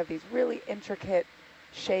nice. They have these really intricate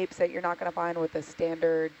shapes that you're not going to find with a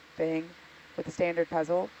standard thing, with a standard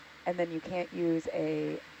puzzle. And then you can't use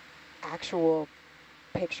a actual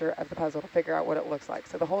picture of the puzzle to figure out what it looks like.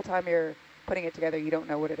 So the whole time you're putting it together, you don't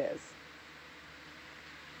know what it is.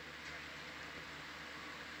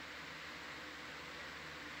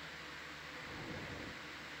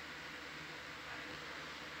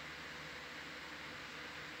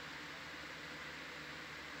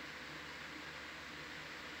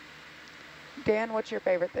 Dan, what's your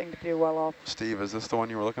favorite thing to do while off? Steve, is this the one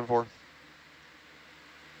you were looking for?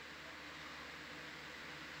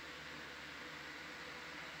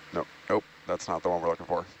 Nope, that's not the one we're looking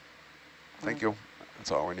for. Thank you.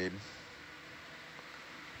 That's all we need.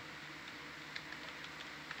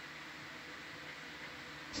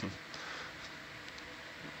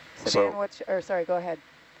 So Dan, sorry, go ahead.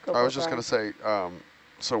 I was just going to say,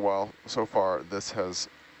 so far this has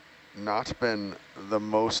not been the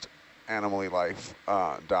most animally life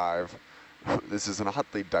dive. This is an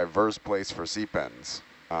oddly diverse place for sea pens.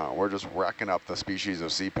 We're just racking up the species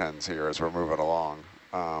of sea pens here as we're moving along.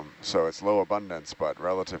 So it's low abundance, but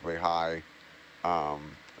relatively high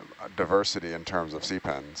diversity in terms of sea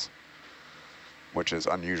pens, which is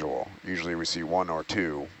unusual. Usually we see 1 or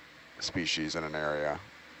 2 species in an area.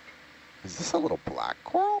 Is this a little black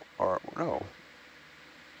coral or no?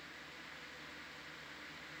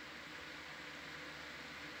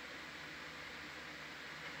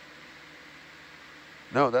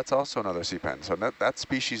 No, that's also another sea pen. So that's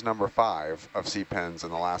species number 5 of sea pens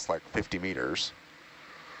in the last like 50 meters.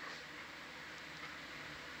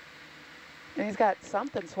 And he's got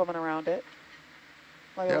something swimming around it.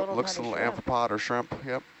 Like Yep, a little looks a tiny little shrimp. amphipod or shrimp.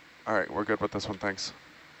 Yep. All right, we're good with this one, thanks.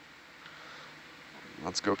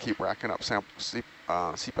 Let's go keep racking up sea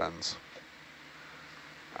pens.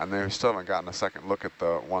 And they still haven't gotten a second look at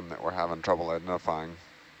the one that we're having trouble identifying.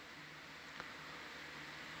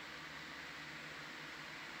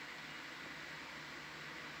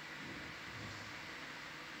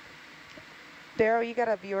 Daryl, you got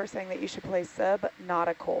a viewer saying that you should play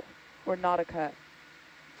Subnautical or Nautica.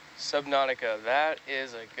 Subnautica, that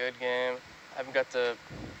is a good game. I haven't got to,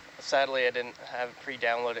 sadly I didn't have it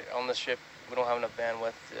pre-downloaded on the ship. We don't have enough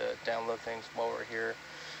bandwidth to download things while we're here.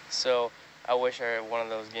 So I wish I had one of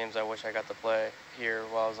those games I wish I got to play here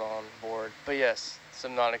while I was on board. But yes,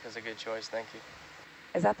 Subnautica is a good choice, thank you.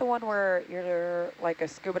 Is that the one where you're like a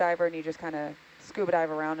scuba diver and you just kind of scuba dive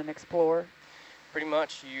around and explore? Pretty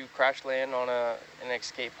much, you crash land on an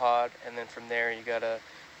escape pod, and then from there you gotta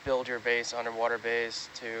build your base, underwater base,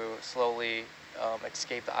 to slowly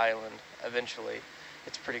escape the island eventually.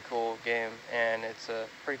 It's a pretty cool game, and it's a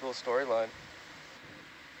pretty cool storyline.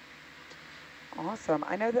 Awesome.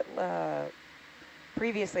 I know that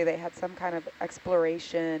previously they had some kind of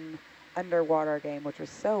exploration underwater game, which was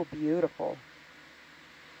so beautiful.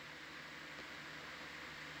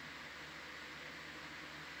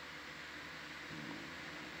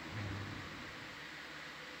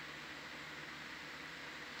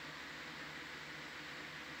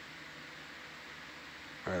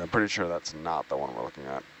 All right, I'm pretty sure that's not the one we're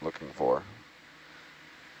looking for.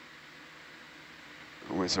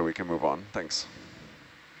 So we can move on, thanks.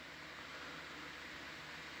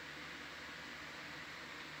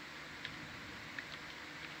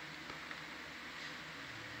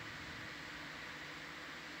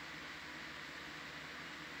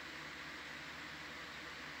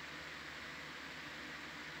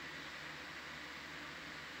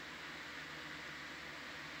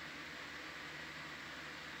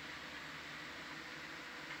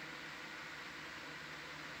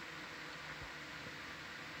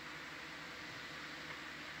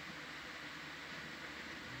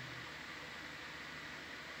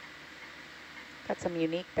 Got some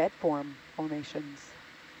unique bed form formations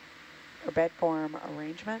or bed form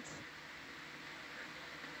arrangements.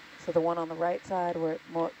 So the one on the right side where it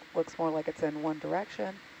looks more like it's in one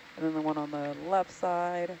direction, and then the one on the left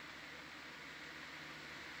side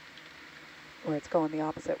where it's going the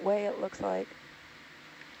opposite way, it looks like.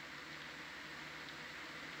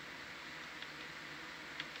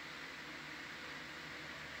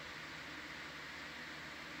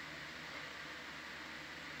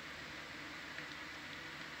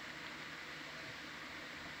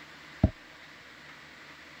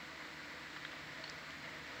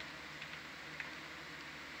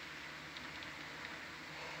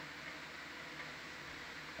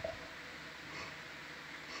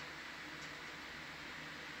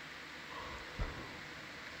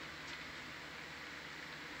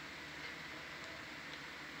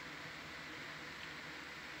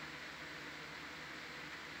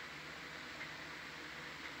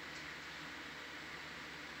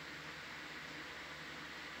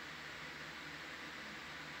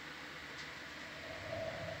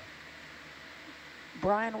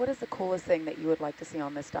 Brian, what is the coolest thing that you would like to see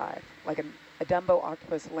on this dive? Like a Dumbo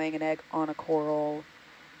octopus laying an egg on a coral?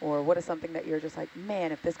 Or what is something that you're just like,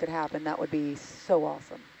 man, if this could happen, that would be so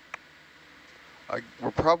awesome? We're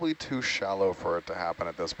probably too shallow for it to happen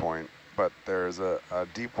at this point, but there's a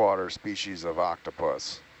deep water species of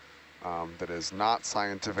octopus that is not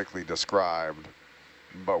scientifically described,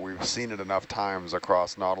 but we've seen it enough times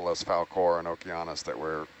across Nautilus, Falcor, and Okeanos that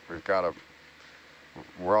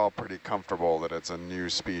we're all pretty comfortable that it's a new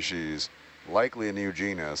species, likely a new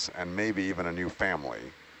genus, and maybe even a new family.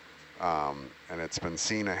 And it's been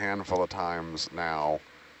seen a handful of times now,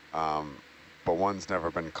 but one's never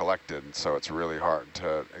been collected, so it's really hard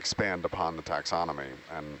to expand upon the taxonomy.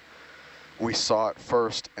 And we saw it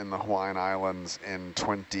first in the Hawaiian Islands in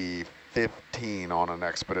 2015 on an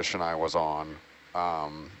expedition I was on,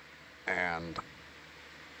 and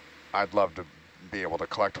I'd love to be able to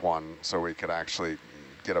collect one so we could actually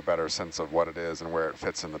get a better sense of what it is and where it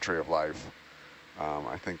fits in the tree of life.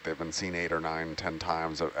 I think they've been seen 8 or 9, 10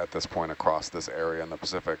 times at this point across this area in the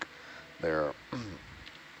Pacific. They're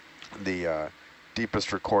the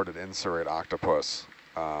deepest recorded insurate octopus,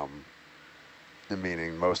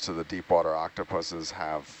 meaning most of the deep water octopuses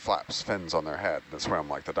have flaps, fins on their head that swim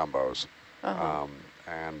like the Dumbos.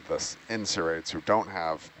 And the insurates who don't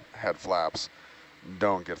have head flaps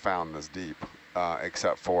don't get found this deep,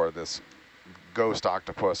 except for this ghost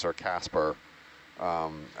octopus, or Casper,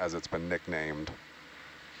 as it's been nicknamed.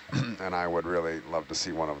 And I would really love to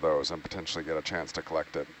see one of those and potentially get a chance to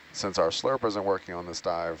collect it. Since our slurp isn't working on this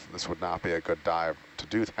dive, this would not be a good dive to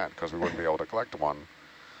do that because we wouldn't be able to collect one.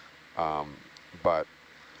 But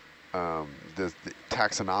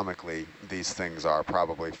taxonomically, these things are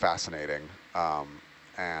probably fascinating,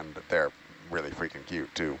 and they're really freaking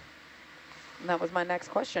cute too. And that was my next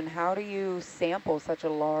question. How do you sample such a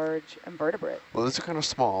large invertebrate? Well, these are kind of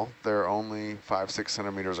small. They're only 5-6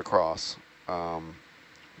 centimeters across.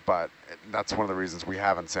 But that's one of the reasons we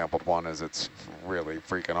haven't sampled one, is it's really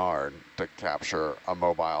freaking hard to capture a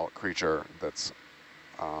mobile creature that's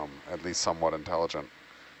at least somewhat intelligent.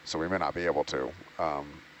 So we may not be able to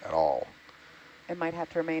at all. It might have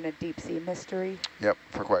to remain a deep sea mystery. Yep,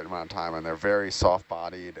 for quite an amount of time. And they're very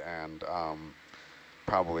soft-bodied and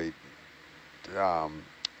probably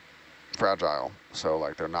fragile. So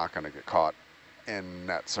like they're not going to get caught in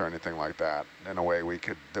nets or anything like that in a way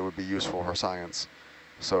that would be useful for science.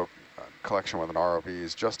 So collection with an ROV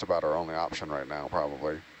is just about our only option right now,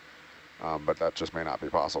 probably. But that just may not be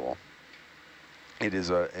possible.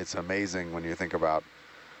 It's amazing when you think about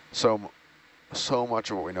so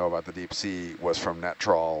much of what we know about the deep sea was from net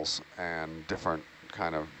trawls and different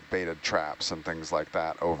kind of baited traps and things like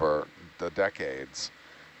that over the decades,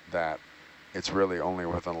 that it's really only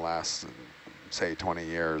within the last, say, 20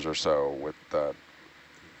 years or so, with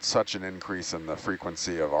such an increase in the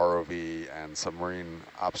frequency of ROV and submarine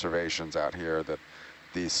observations out here, that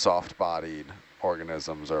these soft-bodied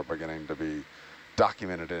organisms are beginning to be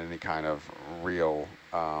documented in any kind of real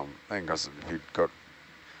thing. Because if you go,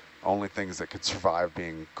 only things that could survive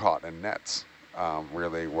being caught in nets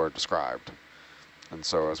really were described. And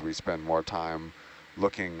so as we spend more time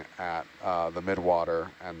looking at the midwater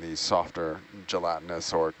and these softer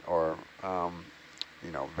gelatinous or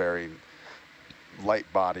very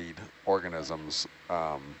light-bodied organisms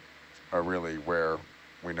are really where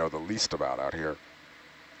we know the least about out here.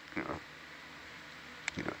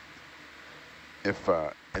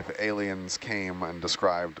 If aliens came and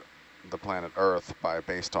described the planet Earth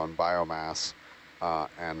based on biomass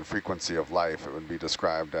and frequency of life, it would be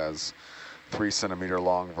described as 3-centimeter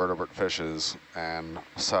long vertebrate fishes and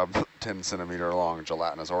sub-10 centimeter long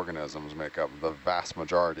gelatinous organisms make up the vast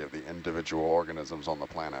majority of the individual organisms on the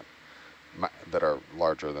planet that are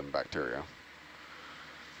larger than bacteria.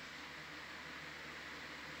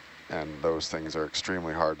 And those things are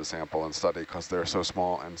extremely hard to sample and study because they're so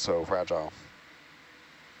small and so fragile.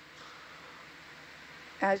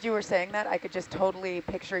 As you were saying that, I could just totally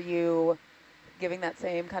picture you giving that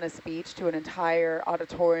same kind of speech to an entire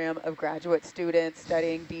auditorium of graduate students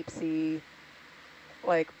studying deep sea,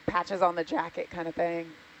 like patches on the jacket kind of thing.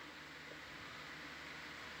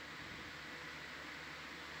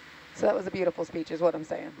 So that was a beautiful speech is what I'm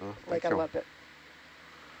saying. Oh, like I loved it.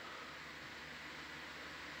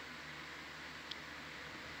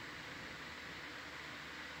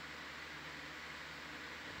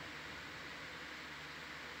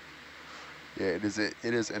 Yeah,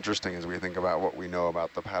 it is interesting as we think about what we know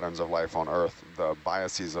about the patterns of life on Earth, the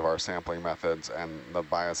biases of our sampling methods and the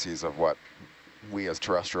biases of what we as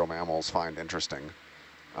terrestrial mammals find interesting.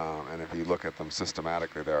 And if you look at them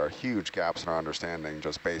systematically, there are huge gaps in our understanding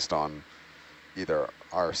just based on either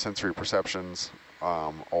our sensory perceptions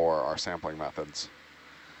or our sampling methods.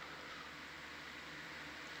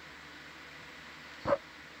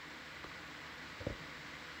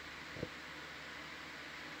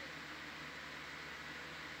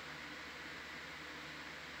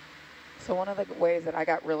 So one of the ways that I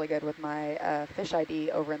got really good with my fish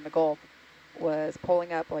ID over in the Gulf was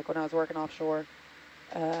pulling up, like when I was working offshore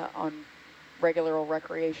on regular old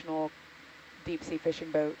recreational deep sea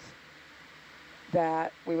fishing boats,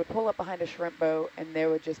 that we would pull up behind a shrimp boat and there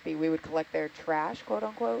would just be, we would collect their trash, quote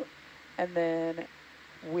unquote, and then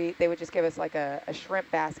they would just give us like a shrimp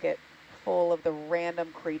basket full of the random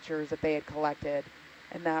creatures that they had collected.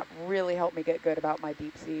 And that really helped me get good about my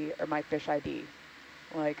deep sea or my fish ID.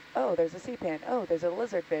 Like, oh, there's a sea pan. Oh, there's a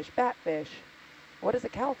lizardfish, batfish. What is a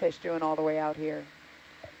cowfish doing all the way out here?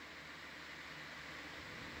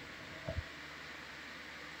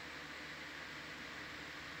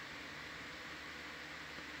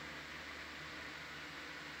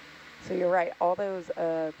 So So you're right. All those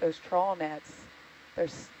trawl nets,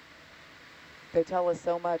 they tell us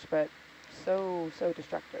so much, but so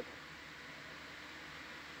destructive.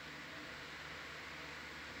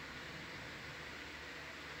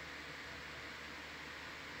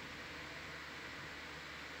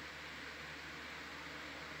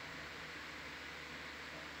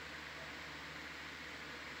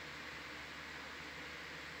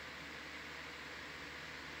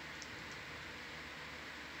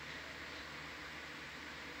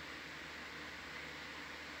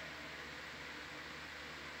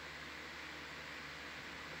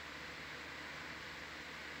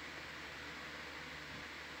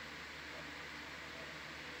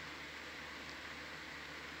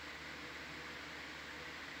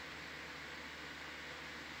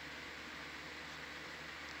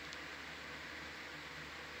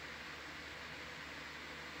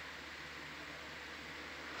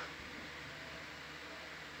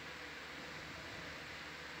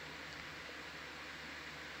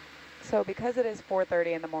 So because it is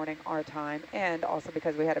 4:30 in the morning our time, and also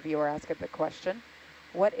because we had a viewer ask the question,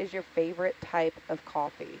 what is your favorite type of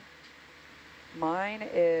coffee? Mine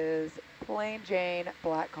is plain Jane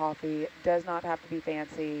black coffee. Does not have to be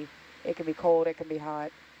fancy. It can be cold, it can be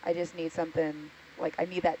hot. I just need something, like I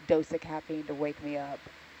need that dose of caffeine to wake me up.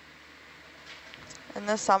 In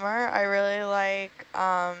the summer, I really like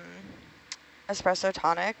espresso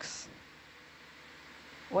tonics.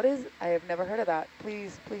 What is, I have never heard of that.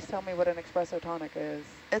 Please tell me what an espresso tonic is.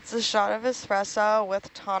 It's a shot of espresso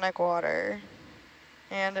with tonic water.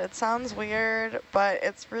 And it sounds weird, but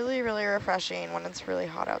it's really, really refreshing when it's really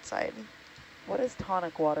hot outside. What is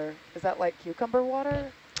tonic water? Is that like cucumber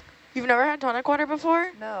water? You've never had tonic water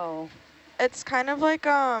before? No. It's kind of like,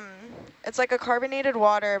 it's like a carbonated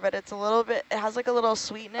water, but it's a little bit, it has like a little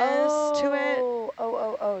sweetness to it.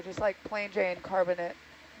 Oh, just like plain Jane carbonate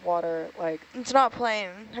water, like. It's not plain.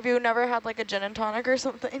 Have you never had like a gin and tonic or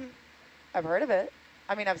something? I've heard of it.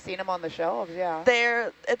 I mean, I've seen them on the shelves, yeah.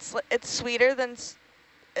 It's sweeter than,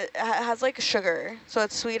 it has like sugar, so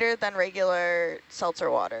it's sweeter than regular seltzer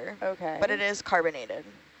water. Okay. But it is carbonated.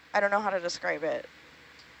 I don't know how to describe it.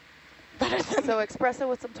 So espresso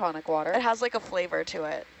with some tonic water. It has like a flavor to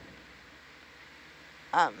it.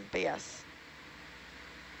 But yes.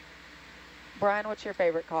 Brian, what's your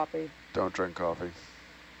favorite coffee? Don't drink coffee.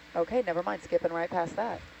 Okay, never mind, skipping right past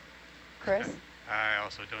that. Chris? I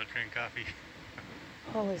also don't drink coffee.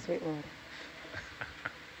 Holy sweet Lord.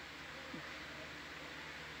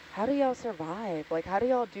 How do y'all survive? Like, how do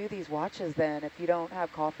y'all do these watches then if you don't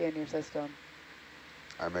have coffee in your system?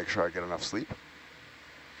 I make sure I get enough sleep.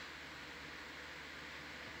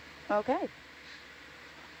 Okay.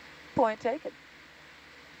 Point taken.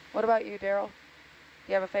 What about you, Daryl? Do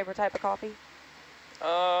you have a favorite type of coffee?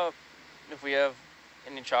 If we have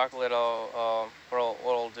any chocolate, what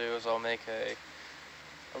I'll do is I'll make a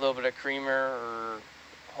little bit of creamer or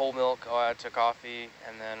whole milk I'll add to coffee,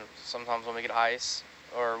 and then sometimes I'll make it ice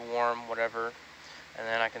or warm, whatever, and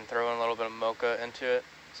then I can throw in a little bit of mocha into it.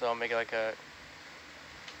 So I'll make it like a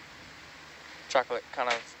chocolate kind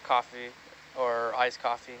of coffee, or iced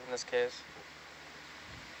coffee in this case.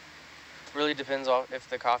 Really depends on if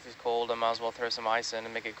the coffee's cold. I might as well throw some ice in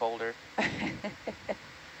and make it colder.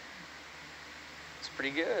 It's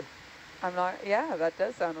pretty good. Yeah, that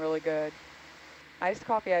does sound really good. Iced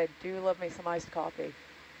coffee, I do love me some iced coffee.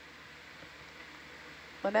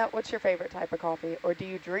 Lynette, what's your favorite type of coffee? Or do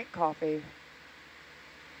you drink coffee?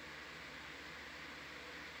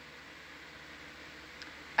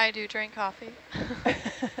 I do drink coffee.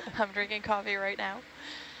 I'm drinking coffee right now.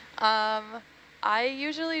 I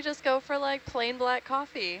usually just go for like plain black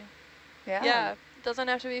coffee. Yeah, doesn't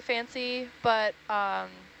have to be fancy, but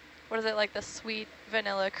what is it, like the sweet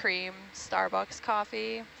vanilla cream Starbucks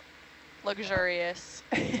coffee? Luxurious.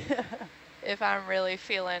 If I'm really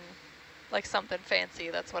feeling like something fancy,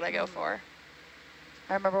 that's what I go for.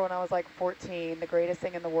 I remember when I was like 14, the greatest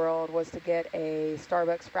thing in the world was to get a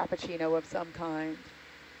Starbucks Frappuccino of some kind.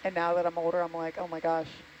 And now that I'm older, I'm like, oh my gosh,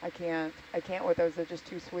 I can't with those, they're just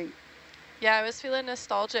too sweet. Yeah, I was feeling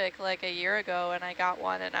nostalgic like a year ago, and I got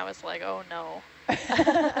one, and I was like, oh no,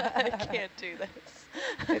 I can't do this.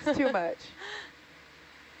 It's too much.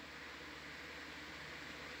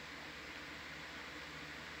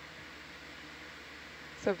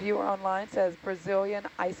 So viewer online says Brazilian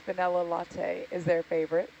iced vanilla latte is their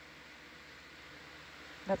favorite.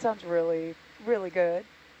 That sounds really, really good.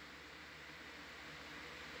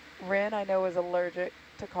 Rin, I know, is allergic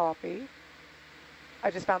to coffee.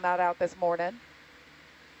 I just found that out this morning.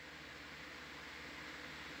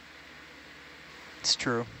 It's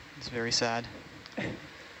true. It's very sad.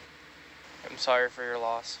 I'm sorry for your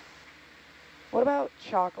loss. What about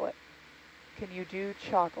chocolate? Can you do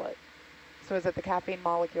chocolate? So is it the caffeine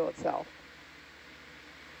molecule itself?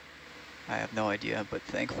 I have no idea, but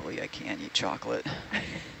thankfully I can't eat chocolate.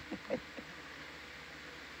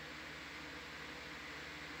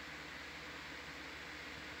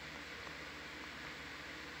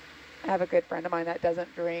 I have a good friend of mine that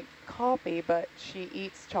doesn't drink coffee, but she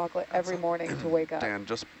eats chocolate every morning to wake up. Dan,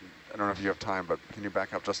 just, I don't know if you have time, but can you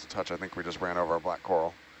back up just a touch? I think we just ran over a black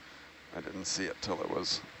coral. I didn't see it till it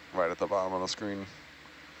was right at the bottom of the screen.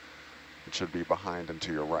 It should be behind and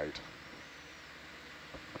to your right.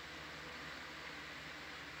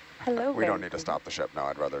 Hello, We don't need to stop the ship now.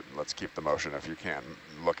 I'd rather, let's keep the motion. If you can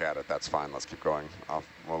look at it, that's fine. Let's keep going.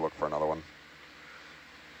 We'll look for another one.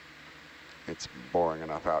 It's boring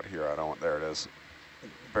enough out here. I don't want, there it is.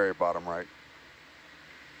 Very bottom right.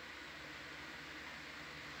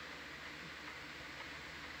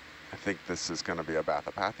 I think this is going to be a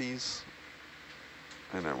bathypathes.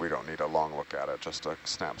 And then we don't need a long look at it. Just a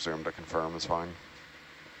snap zoom to confirm is fine.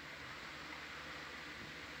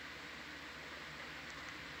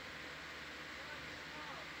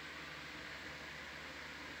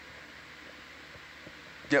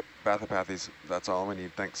 Yep, bathypathes. That's all we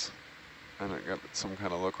need. Thanks. And I got some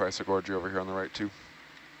kind of low chrysogorgia over here on the right too.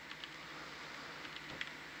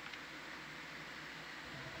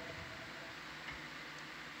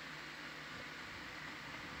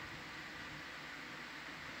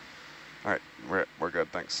 All right, we're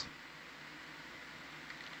good. Thanks.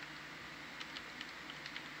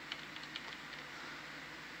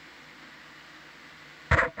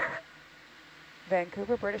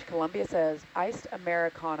 Vancouver, British Columbia says iced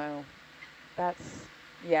Americano. That's,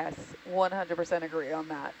 yes, 100% agree on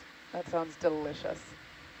that. That sounds delicious.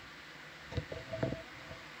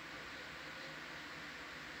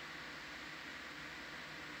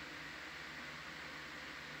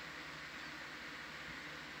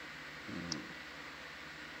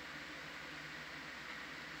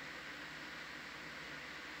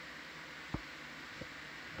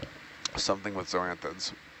 Something with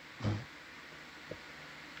zoanthids.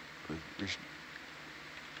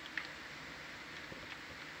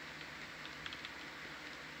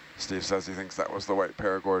 Steve says he thinks that was the white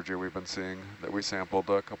paragorgia we've been seeing that we sampled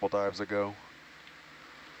a couple dives ago.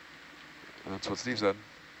 And that's what Steve said.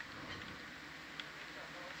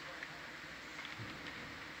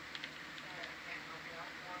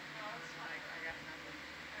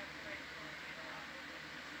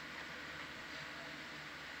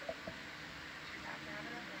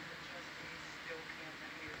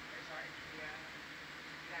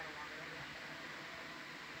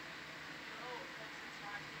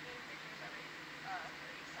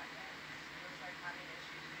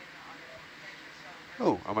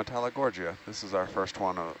 Oh, a metallogorgia. This is our first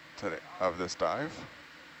one of this dive.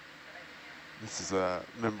 This is a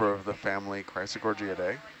member of the family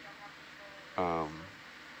Chrysogorgidae. And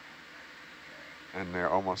they're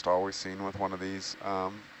almost always seen with one of these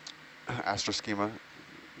astroschema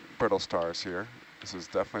brittle stars here. This is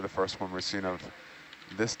definitely the first one we've seen of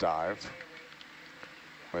this dive,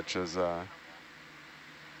 which is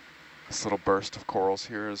this little burst of corals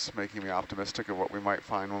here is making me optimistic of what we might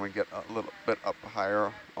find when we get a little bit up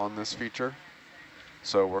higher on this feature.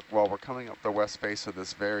 So while we're coming up the west face of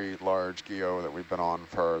this very large geo that we've been on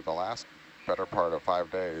for the last better part of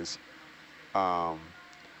 5 days,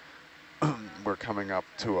 we're coming up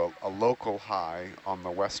to a local high on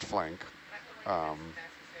the west flank,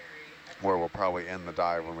 where we'll probably end the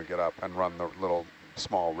dive when we get up and run the little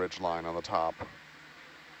small ridge line on the top.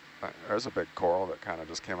 There's a big coral that kind of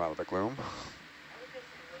just came out of the gloom.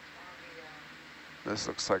 This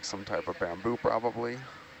looks like some type of bamboo probably.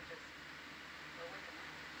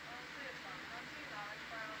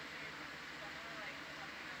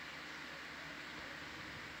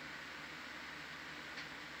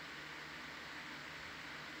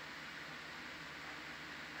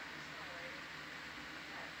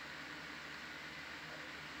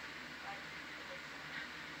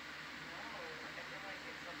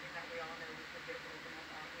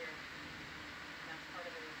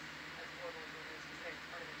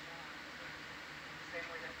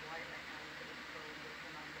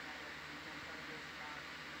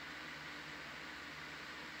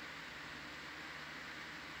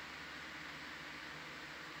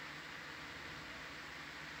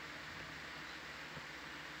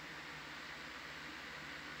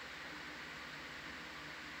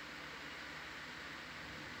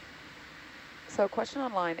 So question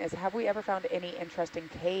online is, have we ever found any interesting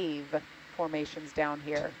cave formations down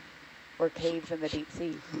here, or caves in the deep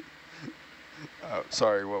sea?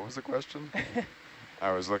 Sorry, what was the question?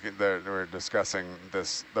 I was looking there. We were discussing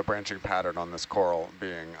the branching pattern on this coral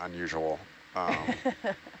being unusual,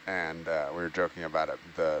 and we were joking about it.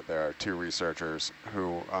 There are two researchers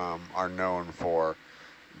who are known for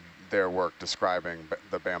their work describing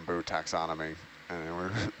the bamboo taxonomy, and we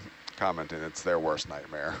were commenting it's their worst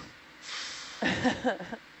nightmare.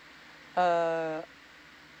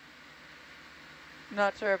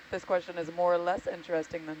 Not sure if this question is more or less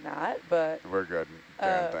interesting than that, but we're good.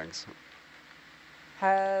 Dan, thanks.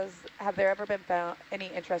 Have there ever been found any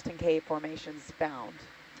interesting cave formations found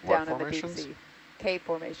What down formations? in the deep sea? Cave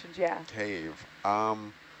formations, yeah. Cave. I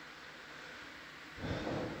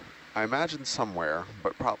imagine somewhere,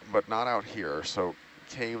 but not out here. So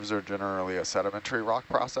caves are generally a sedimentary rock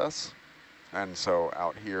process, and so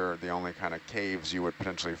out here the only kind of caves you would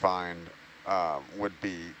potentially find would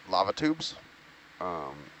be lava tubes.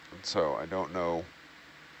 And so I don't know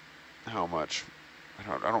how much. I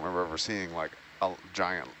don't remember ever seeing like a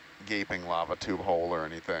giant gaping lava tube hole or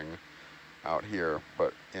anything out here,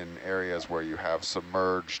 but in areas where you have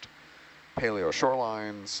submerged paleo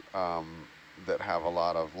shorelines that have a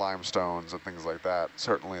lot of limestones and things like that,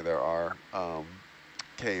 certainly there are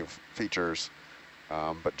cave features,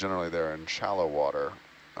 but generally they're in shallow water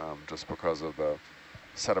just because of the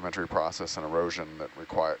sedimentary process and erosion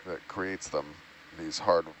that creates them. These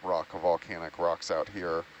hard rock, volcanic rocks out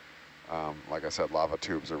here, like I said, lava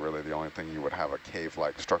tubes are really the only thing you would have a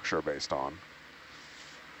cave-like structure based on.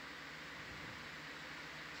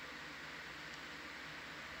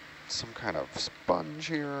 Some kind of sponge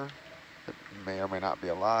here that may or may not be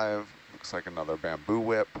alive. Looks like another bamboo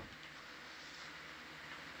whip.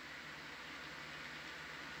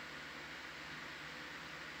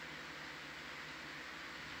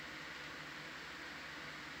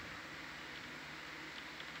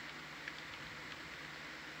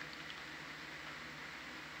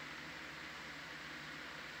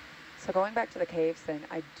 So going back to the caves thing,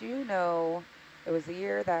 I do know it was the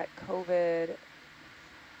year that COVID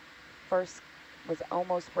first was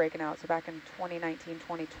almost breaking out. So back in 2019,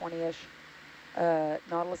 2020-ish,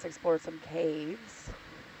 Nautilus explored some caves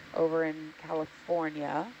over in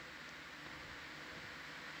California.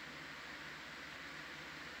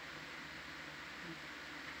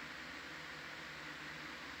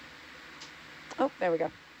 Oh, there we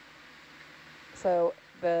go. So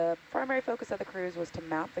the primary focus of the cruise was to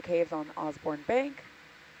map the caves on Osborne Bank.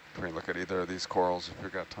 Can we look at either of these corals if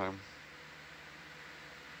we've got time?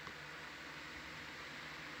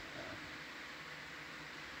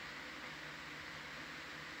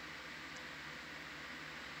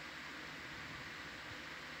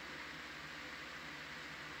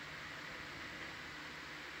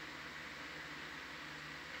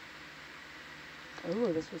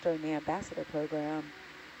 Ooh, this was during the ambassador program.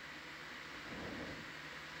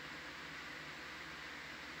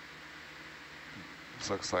 This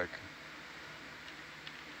looks like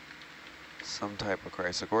some type of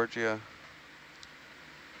chrysogorgia.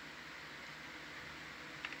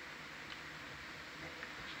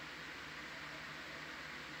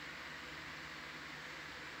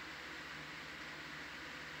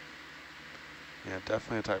 Yeah,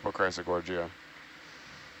 definitely a type of chrysogorgia.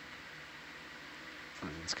 And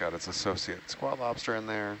it's got its associate squat lobster in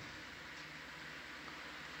there.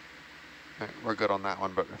 Right, we're good on that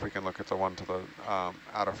one, but if we can look at the one to the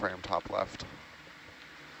out of frame top left.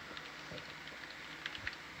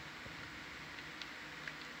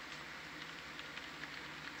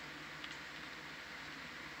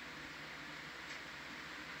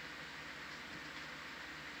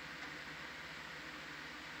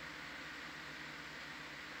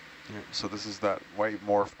 Yeah, so this is that white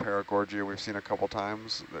morph paragorgia we've seen a couple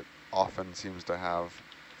times that often seems to have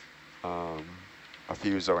a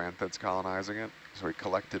few zoanthids colonizing it. So we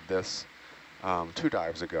collected this 2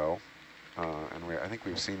 dives ago, and I think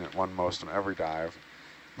we've seen it most on every dive.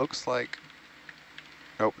 Looks like,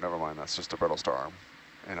 nope, never mind, that's just a brittle star arm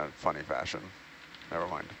in a funny fashion. Never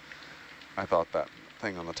mind. I thought that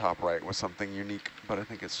thing on the top right was something unique, but I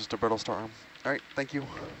think it's just a brittle star arm. All right, thank you.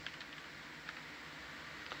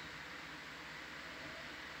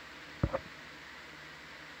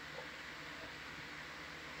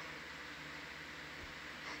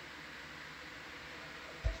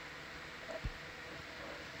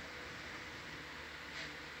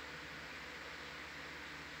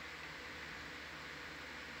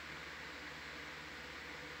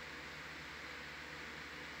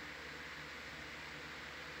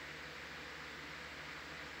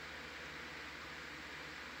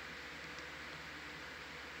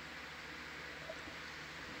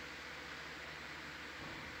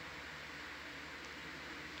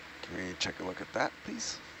 Can we take a look at that,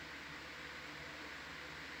 please?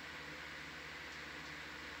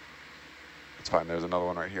 It's fine. There's another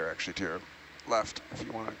one right here, actually, to your left, if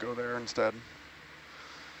you want to go there instead.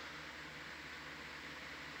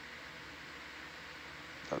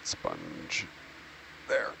 That sponge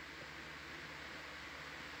there.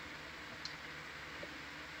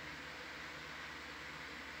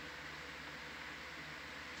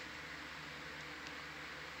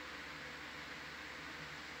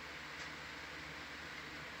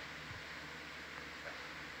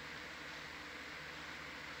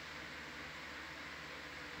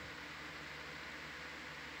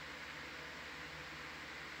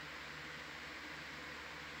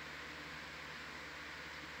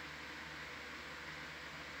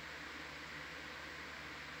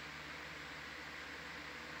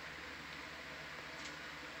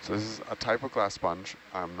 So this is a type of glass sponge.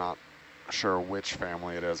 I'm not sure which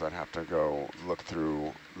family it is. I'd have to go look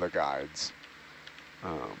through the guides.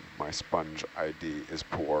 My sponge ID is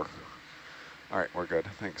poor. All right, we're good,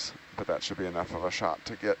 thanks. But that should be enough of a shot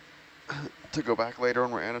to get to go back later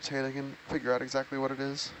when we're annotating and figure out exactly what it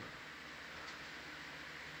is.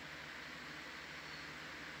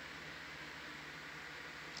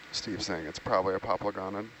 Steve's saying it's probably a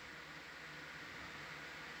poplagonid.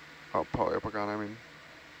 Oh, polyopogon, I mean.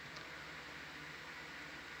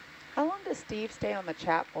 How long does Steve stay on the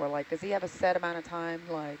chat for? Like, does he have a set amount of time?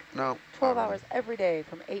 Like, no, 12 hours every day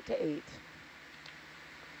from 8 to 8.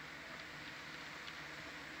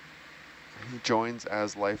 He joins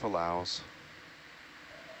as life allows.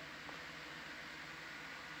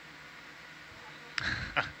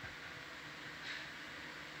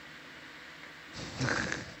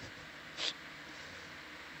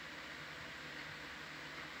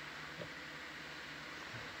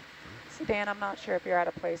 So Dan, I'm not sure if you're at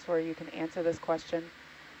a place where you can answer this question,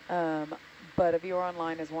 but a viewer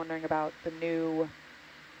online is wondering about the new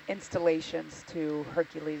installations to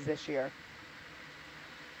Hercules this year.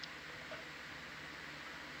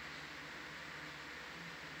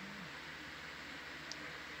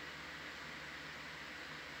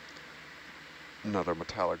 Another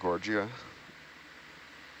metallogorgia.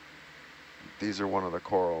 These are one of the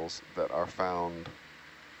corals that are found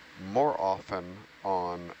more often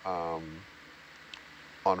on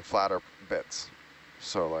flatter bits.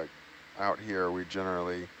 So like out here we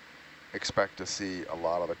generally expect to see a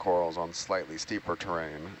lot of the corals on slightly steeper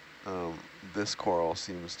terrain. This coral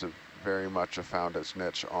seems to very much have found its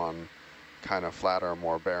niche on kind of flatter,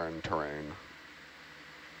 more barren terrain.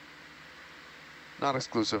 Not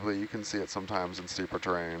exclusively, you can see it sometimes in steeper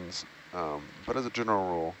terrains, but as a general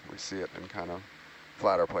rule, we see it in kind of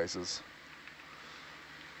flatter places.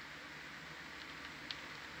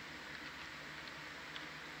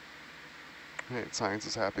 Hey, science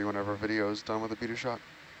is happy whenever video is done with a beta shot.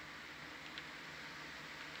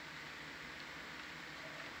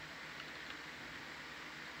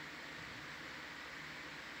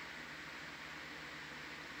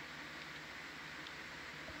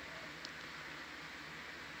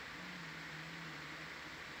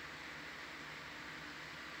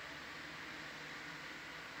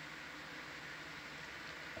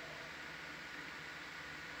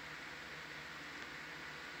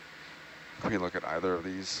 Can we look at either of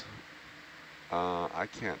these? I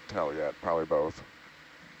can't tell yet, probably both.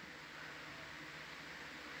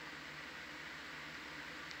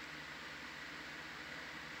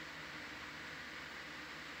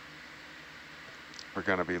 We're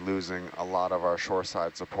going to be losing a lot of our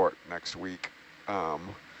shoreside support next week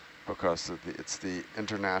because it's the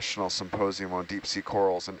International Symposium on Deep Sea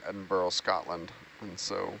Corals in Edinburgh, Scotland. And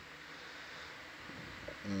so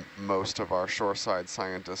most of our shoreside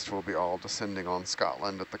scientists will be all descending on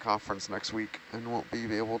Scotland at the conference next week and won't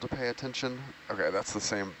be able to pay attention. Okay, that's the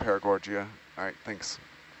same paragorgia. All right, thanks.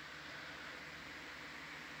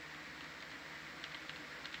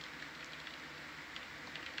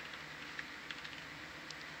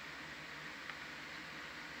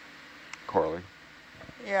 Corley.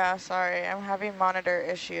 Yeah, sorry, I'm having monitor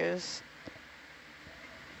issues.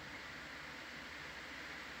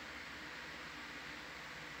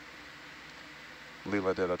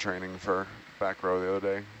 Leela did a training for back row the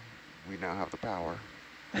other day. We now have the power.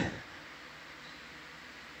 And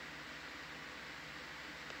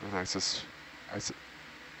so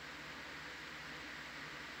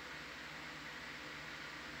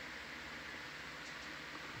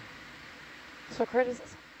Chris,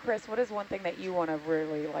 what is one thing that you want to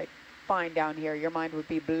really like find down here? Your mind would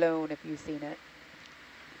be blown if you've seen it.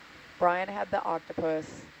 Brian had the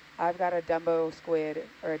octopus. I've got a Dumbo squid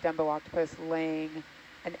or a Dumbo octopus laying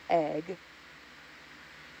an egg.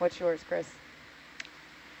 What's yours, Chris?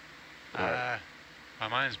 My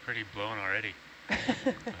mind's pretty blown already.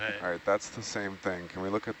 All right, that's the same thing. Can we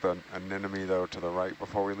look at the anemone, though, to the right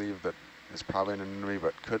before we leave? That is probably an anemone,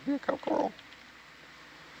 but could be a cup coral.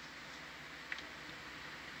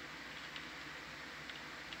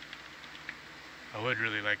 I would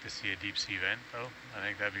really like to see a deep sea vent, though. I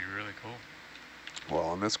think that'd be really cool. Well,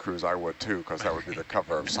 on this cruise, I would, too, because that would be the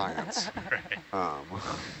cover of Science. Right.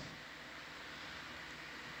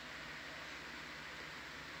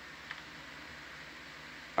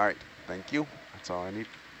 All right, thank you. That's all I need.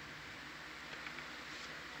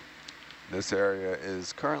 This area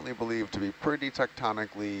is currently believed to be pretty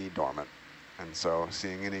tectonically dormant. And so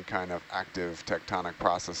seeing any kind of active tectonic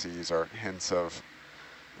processes or hints of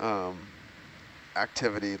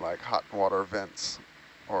activity like hot water vents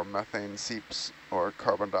or methane seeps or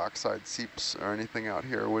carbon dioxide seeps or anything out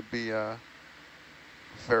here would be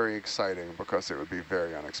very exciting because it would be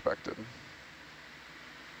very unexpected.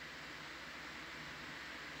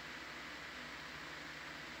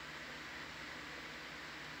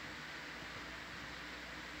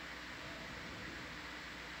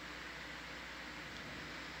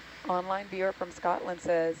 Online viewer from Scotland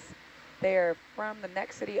says they're from the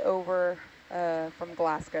next city over from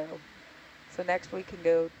Glasgow. So next we can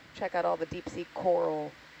go check out all the deep sea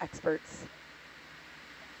coral experts.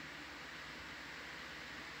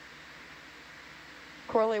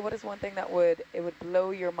 Corley, what is one thing that would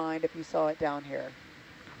blow your mind if you saw it down here?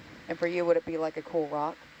 And for you, would it be like a cool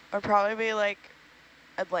rock? It would probably be like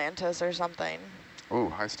Atlantis or something. Ooh,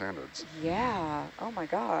 high standards. Yeah. Oh my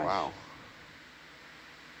gosh. Wow.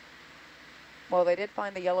 Well, they did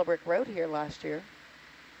find the yellow brick road here last year.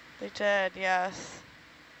 They did, yes.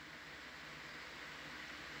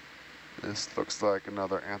 This looks like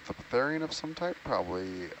another anthropotherian of some type,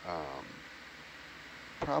 probably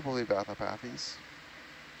bathypathes.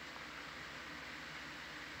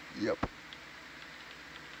 Yep.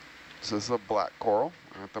 So this is a black coral,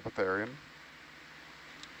 anthropotherian.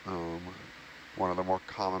 One of the more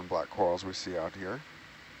common black corals we see out here.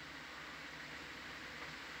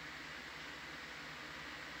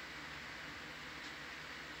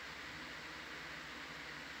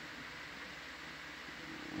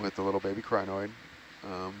 With the little baby crinoid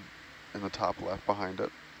in the top left behind it.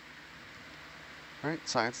 All right,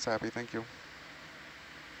 Science is happy, thank you.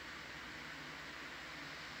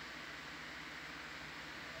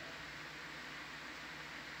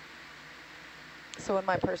 So in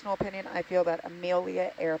my personal opinion, I feel that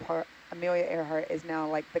Amelia Earhart is now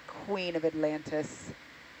like the queen of Atlantis.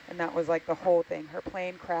 And that was like the whole thing. Her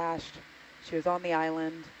plane crashed. She was on the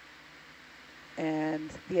island. And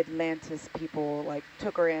the Atlantis people like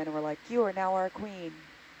took her in and were like, you are now our queen.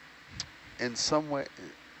 In some way,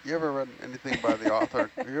 you ever read anything by the author?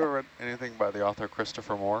 Have you ever read anything by the author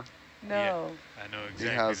Christopher Moore? No. Yeah, I know exactly.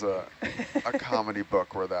 He has a comedy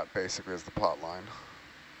book where that basically is the plot line.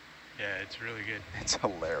 Yeah, it's really good. It's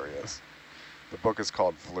hilarious. The book is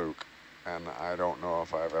called Fluke, and I don't know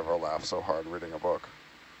if I've ever laughed so hard reading a book.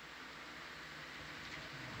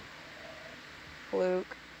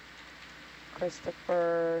 Fluke,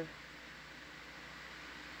 Christopher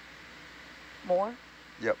Moore?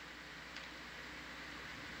 Yep.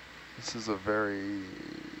 This is a very...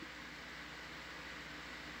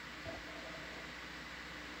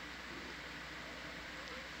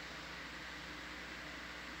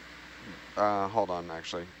 hold on,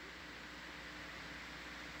 actually.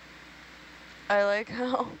 I like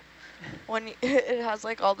how when it has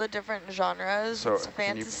like all the different genres. So it's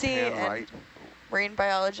fantasy and right? marine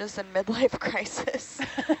biologist and midlife crisis.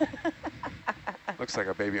 Looks like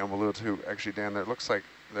a baby umbelude too. Actually, Dan, there looks like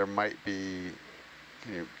there might be.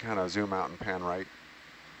 Can you kind of zoom out and pan right?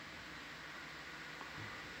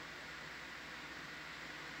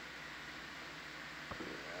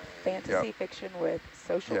 Fantasy fiction with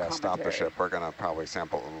social commentary. Stop the ship. We're going to probably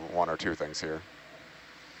sample one or two things here.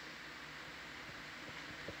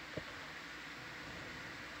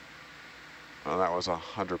 Oh, that was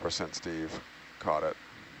 100% Steve. Caught it.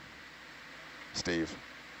 Steve,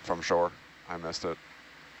 from shore. I missed it.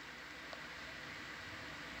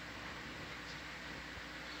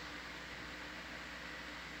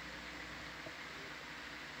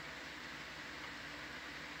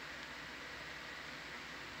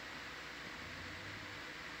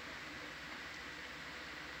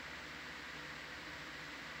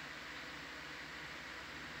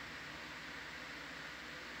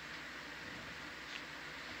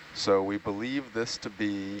 So we believe this to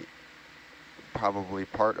be probably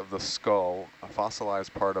part of the skull, a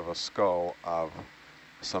fossilized part of a skull of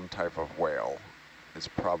some type of whale is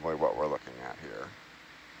probably what we're looking at here.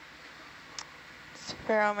 It's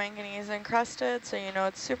ferromanganese encrusted, so you know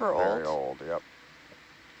it's super old. Very old, yep.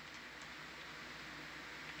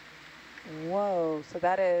 Whoa, so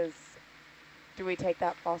that is, do we take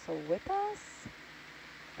that fossil with us?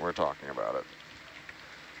 We're talking about it.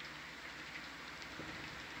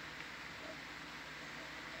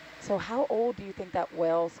 So how old do you think that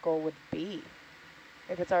whale skull would be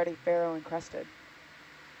if it's already ferro encrusted?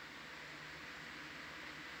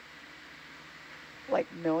 Like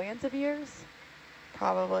millions of years?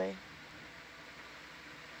 Probably.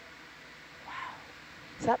 Wow.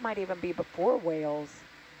 So that might even be before whales,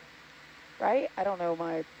 right? I don't know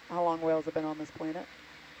how long whales have been on this planet.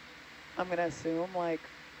 I'm going to assume like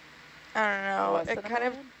I don't know. less than a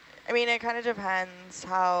million? I mean, it kind of depends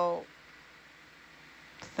how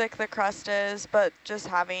thick the crust is, but just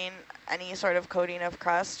having any sort of coating of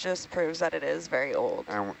crust just proves that it is very old.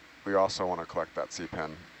 And we also want to collect that sea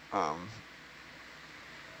pen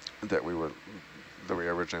that we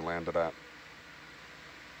originally landed at.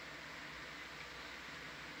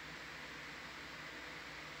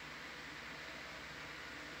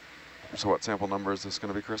 So what sample number is this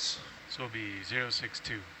going to be, Chris? This will be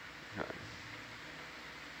 062. Okay.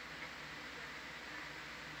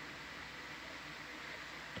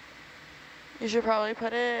 You should probably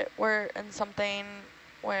put it in something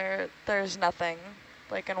where there's nothing,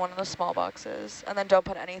 like in one of the small boxes, and then don't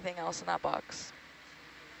put anything else in that box.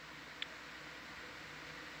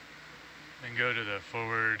 Then go to the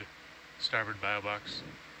forward starboard bio box.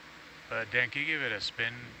 Dan, can you give it a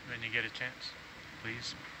spin when you get a chance,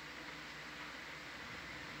 please?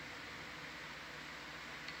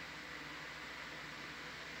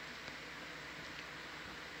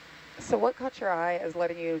 So what caught your eye as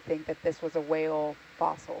letting you think that this was a whale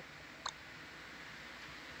fossil?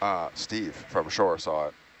 Steve from shore saw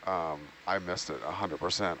it. I missed it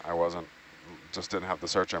 100%. I just didn't have the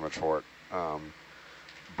search image for it.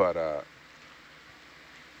 But I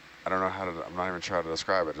don't know I'm not even sure how to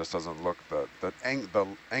describe it. It just doesn't look, the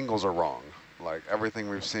angles are wrong. Like everything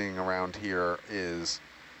we've seen around here is,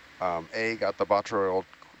 got the botryoidal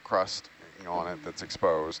crust on it that's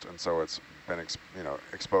exposed, and so it's been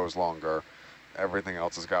exposed longer. Everything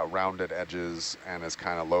else has got rounded edges and is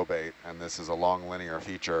kind of lobate, and this is a long linear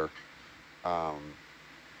feature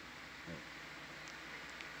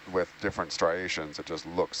with different striations. It just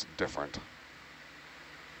looks different.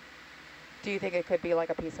 Do you think it could be like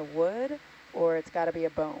a piece of wood, or it's got to be a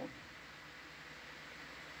bone?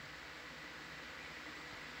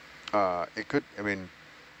 It could, I mean,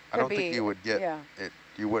 I don't think you would get it.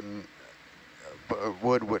 You wouldn't.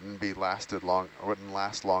 Wood wouldn't last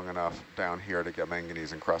long enough down here to get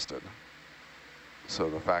manganese encrusted. So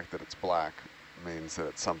the fact that it's black means that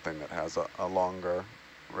it's something that has a longer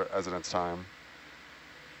residence time.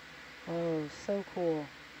 Oh, so cool.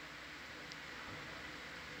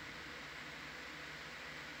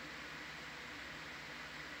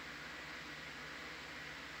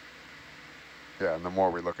 Yeah, and the more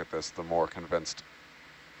we look at this, the more convinced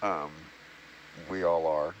we all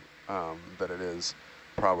are that it is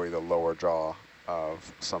probably the lower jaw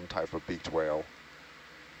of some type of beaked whale,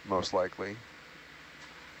 most likely.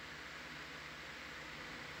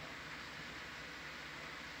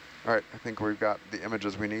 All right, I think we've got the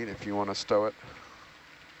images we need if you want to stow it.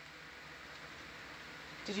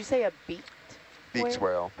 Did you say a beaked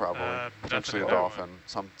whale? Probably. Potentially a dolphin,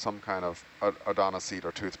 some kind of odontocete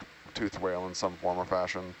or tooth whale in some form or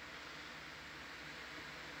fashion.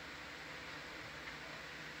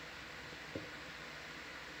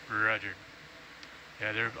 Roger.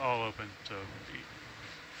 Yeah, they're all open, so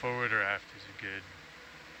forward or aft is good.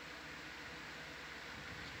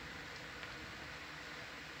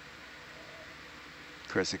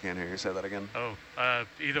 Chris, you can't hear you. Say that again. Oh,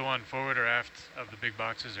 either one, forward or aft of the big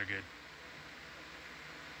boxes are good.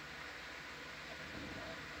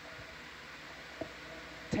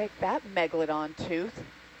 Take that, megalodon tooth.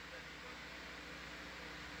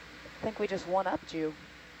 I think we just one-upped you.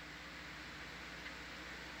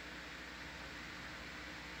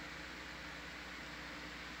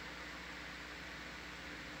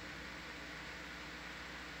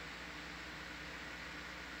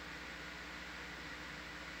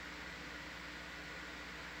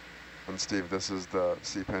 And Steve, this is the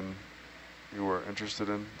sea pen you were interested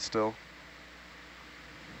in still?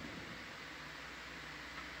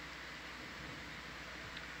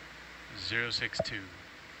 .062.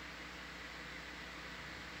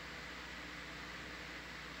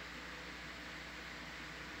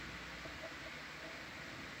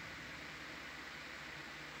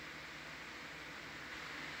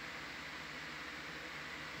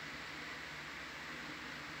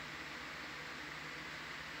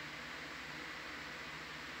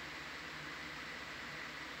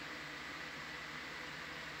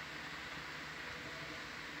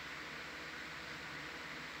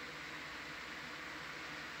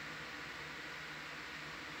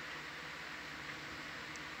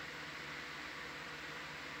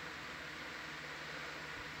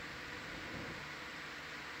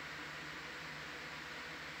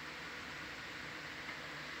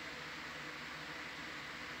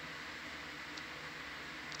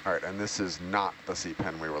 All right, and this is not the sea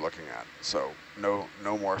pen we were looking at, so no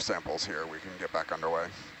more samples here. We can get back underway.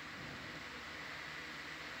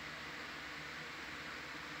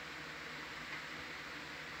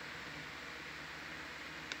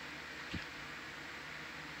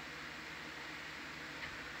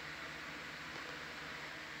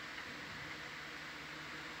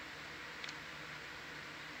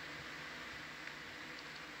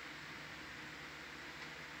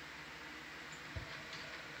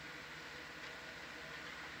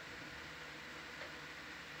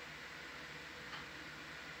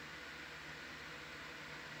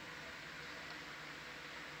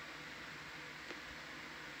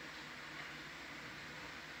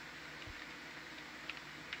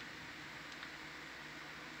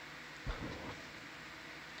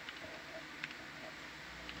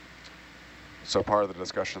 So part of the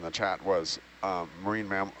discussion in the chat was marine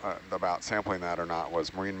mammal, about sampling that or not,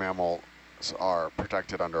 was marine mammals are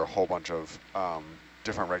protected under a whole bunch of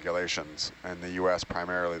different regulations. In the U.S.,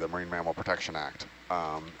 primarily the Marine Mammal Protection Act,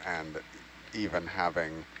 and even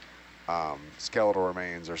having skeletal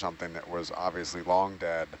remains or something that was obviously long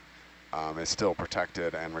dead is still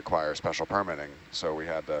protected and requires special permitting. So we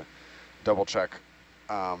had to double check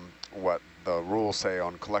what the rules say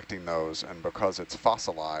on collecting those, and because it's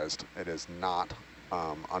fossilized, it is not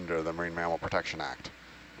under the Marine Mammal Protection Act.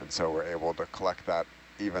 And so we're able to collect that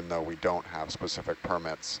even though we don't have specific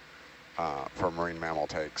permits for marine mammal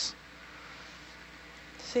takes.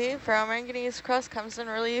 See, ferromanganese crust comes in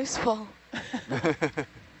really useful.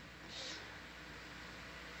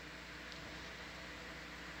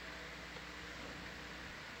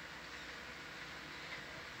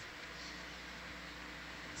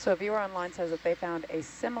 So a viewer online says that they found a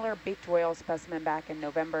similar beaked whale specimen back in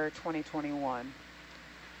November 2021.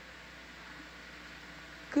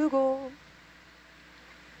 Google.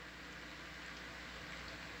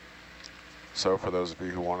 So for those of you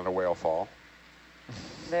who wanted a whale fall.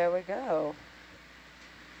 There we go.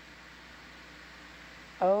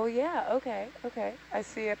 Oh yeah, okay, okay. I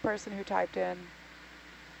see a person who typed in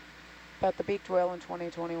about the beaked whale in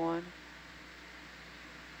 2021.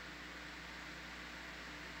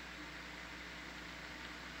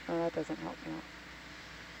 Oh, that doesn't help me out.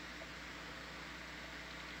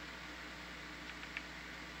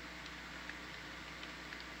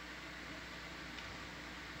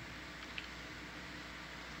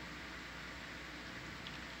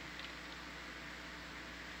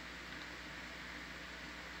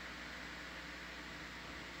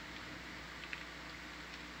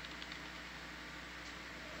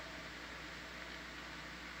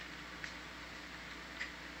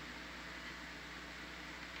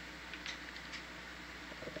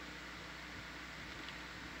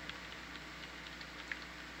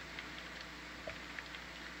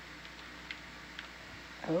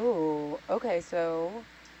 Oh, okay, so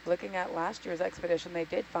looking at last year's expedition, they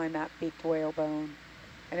did find that beaked whale bone,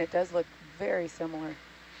 and it does look very similar.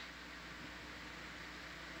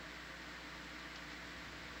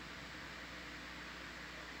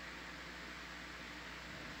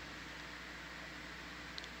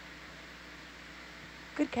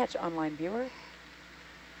 Good catch, online viewer.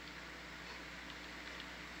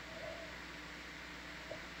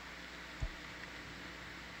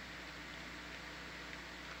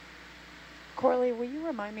 Corley, will you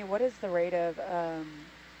remind me, what is the rate of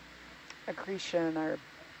accretion or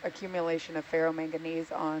accumulation of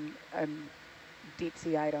ferromanganese on a deep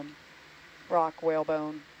sea item? Rock,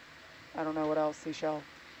 whalebone, I don't know what else, seashell.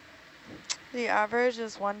 The average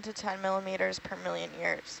is 1 to 10 millimeters per million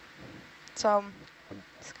years. So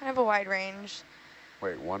it's kind of a wide range.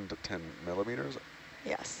 Wait, 1 to 10 millimeters?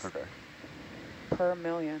 Yes. Okay. Per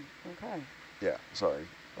million, okay. Yeah, sorry.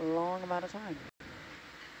 A long amount of time.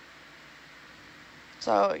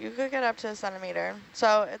 So you could get up to a centimeter.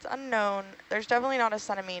 So it's unknown. There's definitely not a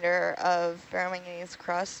centimeter of ferromanganese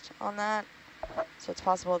crust on that. So it's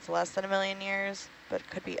possible it's less than 1 million years, but it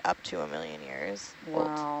could be up to 1 million years old.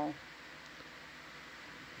 Wow.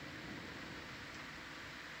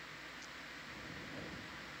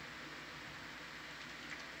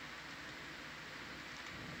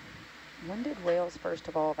 When did whales first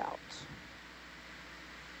evolve out?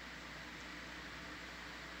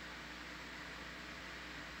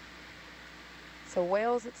 So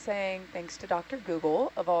whales, it's saying, thanks to Dr.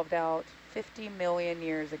 Google, evolved out 50 million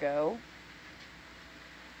years ago.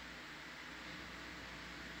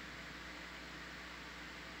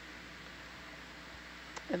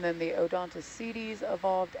 And then the Odontocetes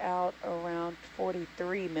evolved out around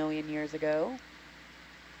 43 million years ago.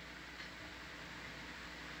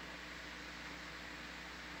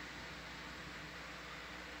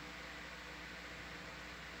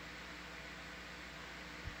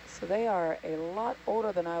 So they are a lot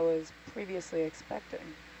older than I was previously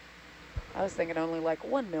expecting. I was thinking only like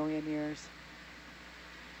 1 million years.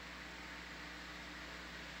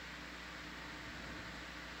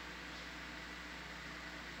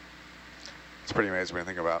 It's pretty amazing when you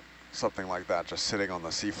think about something like that just sitting on the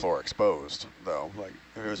seafloor exposed, though. Like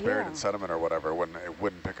if it was buried in sediment or whatever, it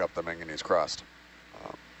wouldn't pick up the manganese crust.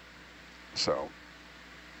 So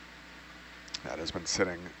that has been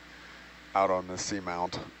sitting out on the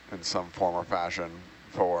seamount in some form or fashion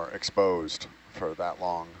for exposed for that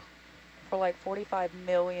long. For like 45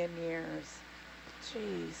 million years.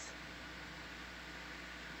 Jeez.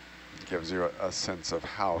 It gives you a sense of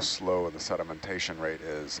how slow the sedimentation rate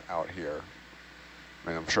is out here. I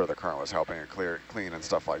mean, I'm sure the current was helping it clean and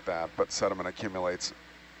stuff like that, but sediment accumulates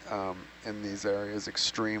in these areas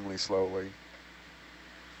extremely slowly.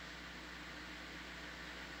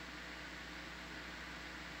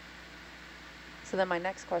 So then my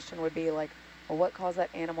next question would be like, well, what caused that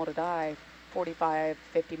animal to die 45,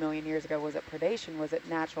 50 million years ago? Was it predation? Was it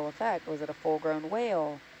natural effect? Was it a full-grown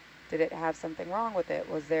whale? Did it have something wrong with it?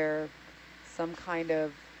 Was there some kind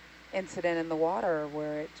of incident in the water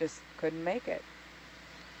where it just couldn't make it?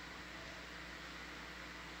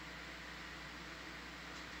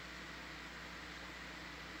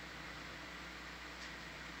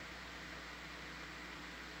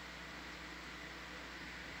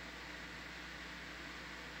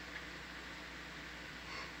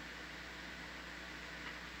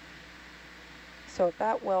 So if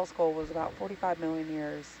that whale skull was about 45 million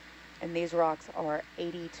years, and these rocks are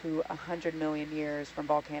 80 to 100 million years from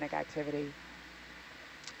volcanic activity.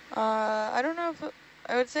 I don't know if,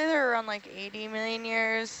 I would say they're around like 80 million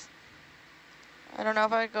years. I don't know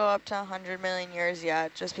if I'd go up to 100 million years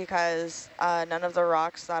yet, just because none of the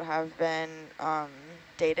rocks that have been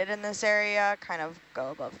dated in this area kind of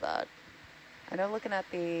go above that. I know looking at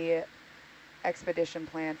the expedition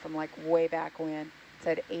plan from like way back when, it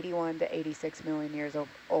said 81 to 86 million years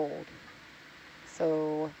old.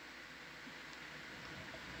 So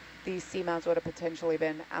these seamounts would have potentially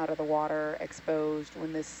been out of the water, exposed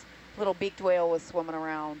when this little beaked whale was swimming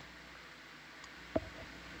around.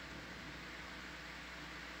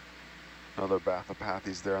 Another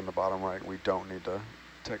bathypathes there on the bottom right. We don't need to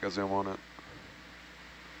take a zoom on it.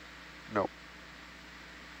 Nope.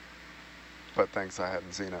 But thanks, I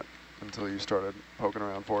hadn't seen it until you started poking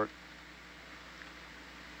around for it.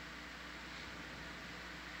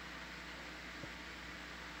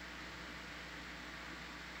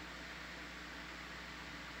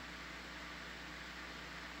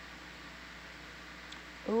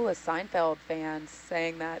 Ooh, a Seinfeld fan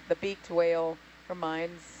saying that the beaked whale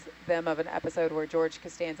reminds them of an episode where George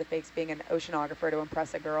Costanza fakes being an oceanographer to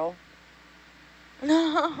impress a girl.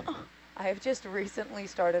 I have just recently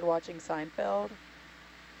started watching Seinfeld.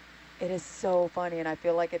 It is so funny, and I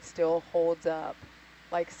feel like it still holds up,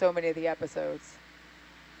 like so many of the episodes.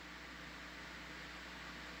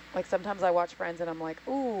 Like sometimes I watch Friends and I'm like,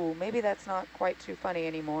 ooh, maybe that's not quite too funny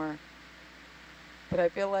anymore. But I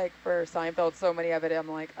feel like for Seinfeld, so many of it, I'm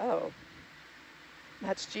like, oh,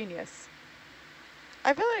 that's genius.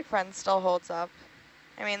 I feel like Friends still holds up.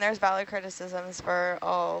 I mean, there's valid criticisms for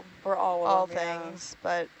all things,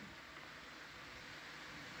 but.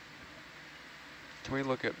 Can we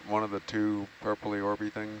look at one of the two purpley orby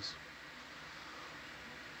things?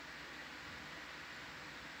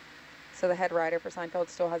 So the head writer for Seinfeld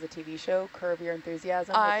still has a TV show, Curb Your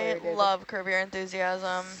Enthusiasm. I love Curb Your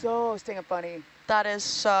Enthusiasm. So stinking funny. That is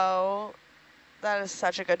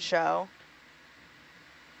such a good show.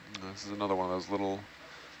 This is another one of those little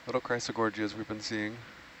chrysogorgias we've been seeing.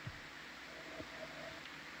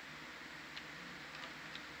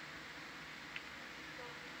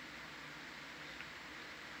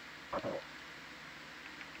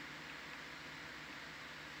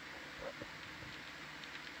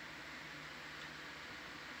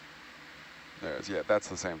 There's, yeah, that's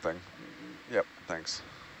the same thing. Yep, thanks.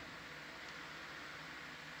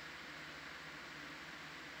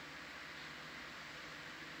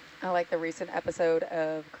 I like the recent episode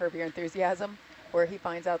of Curb Your Enthusiasm where he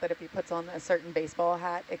finds out that if he puts on a certain baseball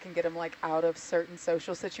hat, it can get him like out of certain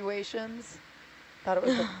social situations. Thought it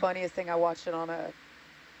was the funniest thing. I watched it on a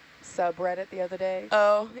subreddit the other day.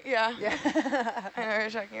 Oh, yeah. Yeah. I know what you're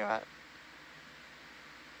talking about.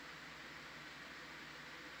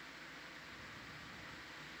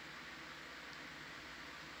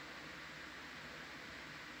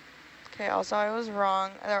 Okay, also I was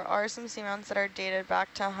wrong. There are some seamounts that are dated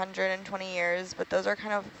back to 120 years, but those are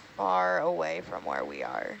kind of far away from where we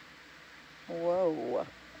are. Whoa.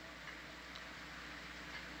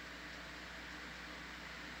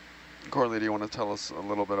 Corley, do you want to tell us a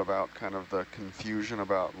little bit about kind of the confusion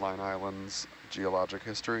about Line Island's geologic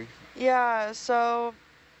history? Yeah, so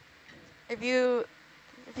if you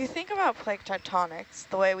think about plate tectonics,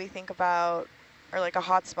 the way we think about, or like a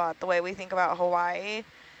hotspot, the way we think about Hawaii,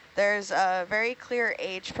 there's a very clear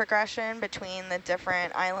age progression between the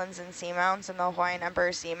different islands and seamounts in the Hawaiian Emperor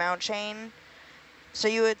seamount chain. So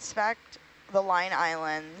you would expect the Line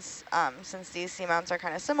Islands, since these seamounts are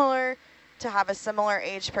kind of similar, to have a similar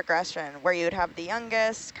age progression where you would have the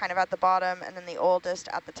youngest kind of at the bottom and then the oldest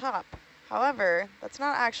at the top. However, that's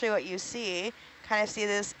not actually what you see. Kind of see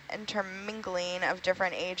this intermingling of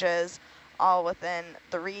different ages all within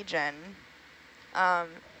the region.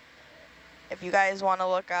 If you guys want to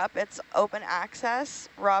look up, it's open access.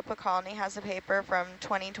 Rob Piccolny has a paper from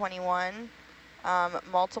 2021,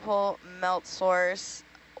 multiple melt source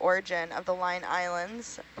origin of the Line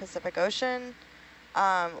Islands, Pacific Ocean,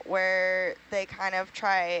 where they kind of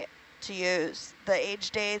try to use the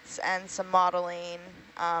age dates and some modeling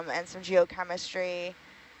and some geochemistry,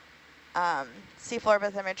 seafloor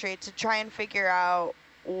bathymetry to try and figure out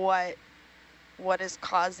what is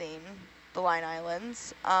causing the Line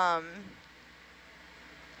Islands.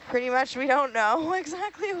 Pretty much we don't know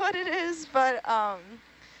exactly what it is, but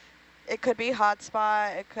it could be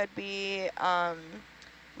hotspot, it could be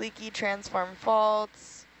leaky transform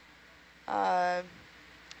faults.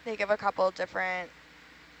 They give a couple different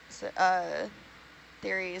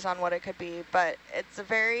theories on what it could be, but it's a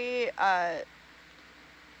very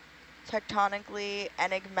tectonically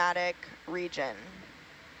enigmatic region.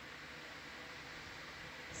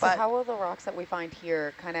 So how will the rocks that we find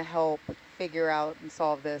here kind of help figure out and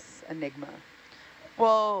solve this enigma?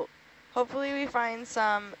 Well, hopefully we find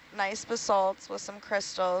some nice basalts with some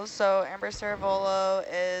crystals. So Amber Cervolo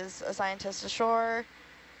is a scientist ashore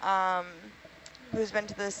who's been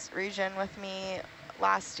to this region with me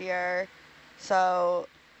last year. So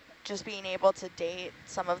just being able to date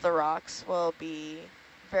some of the rocks will be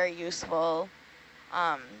very useful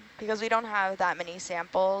because we don't have that many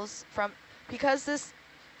samples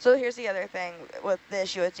so here's the other thing with the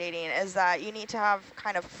issue with dating is that you need to have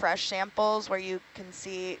kind of fresh samples where you can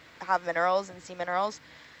have minerals and see minerals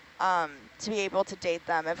to be able to date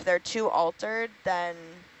them. If they're too altered, then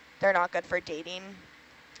they're not good for dating.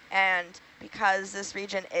 And because this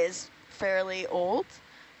region is fairly old,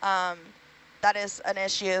 that is an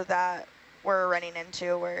issue that we're running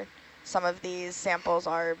into where some of these samples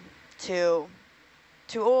are too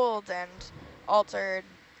old and altered,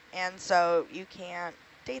 and so you can't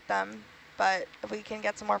date them. But if we can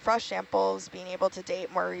get some more fresh samples, being able to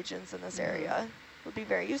date more regions in this area would be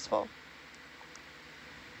very useful.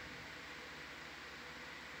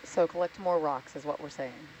 So collect more rocks is what we're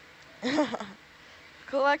saying.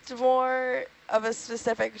 Collect more of a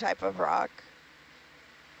specific type of rock.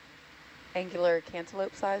 Angular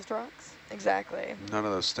cantaloupe-sized rocks? Exactly. None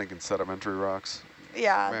of those stinking sedimentary rocks.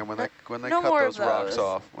 Yeah. Man, when they no cut more those rocks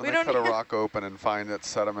off, when they cut a need rock open and find that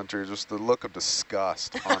sedimentary, just the look of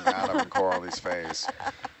disgust on Adam and Corley's face.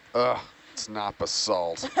 Ugh, it's not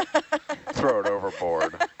basalt. Throw it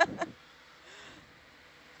overboard.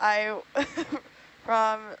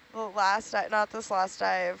 From the last, not this last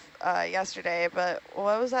dive yesterday, but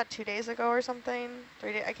what was that, 2 days ago or something?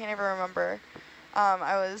 3 days, I can't even remember.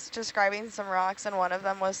 I was describing some rocks and one of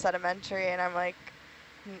them was sedimentary and I'm like,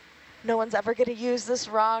 no one's ever going to use this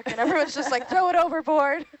rock, and everyone's just like, throw it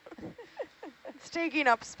overboard. It's taking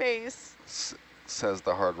up space. Says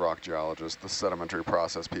the hard rock geologist. The sedimentary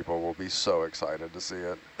process people will be so excited to see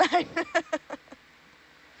it.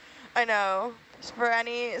 I know. For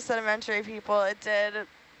any sedimentary people, it did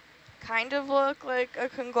kind of look like a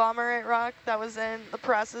conglomerate rock that was in the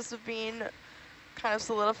process of being kind of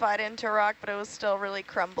solidified into rock, but it was still really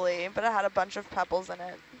crumbly, but it had a bunch of pebbles in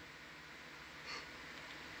it.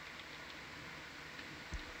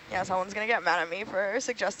 Yeah, someone's going to get mad at me for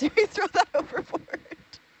suggesting we throw that overboard.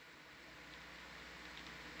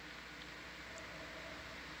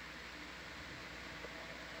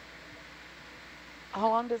 How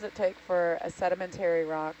long does it take for a sedimentary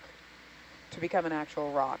rock to become an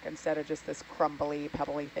actual rock instead of just this crumbly,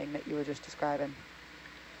 pebbly thing that you were just describing?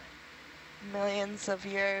 Millions of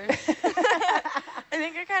years. I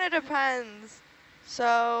think it kind of depends.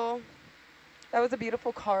 So... That was a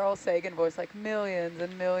beautiful Carl Sagan voice, like millions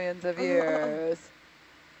and millions of years.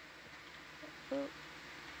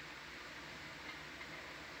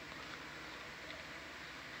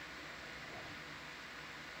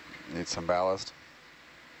 Need some ballast.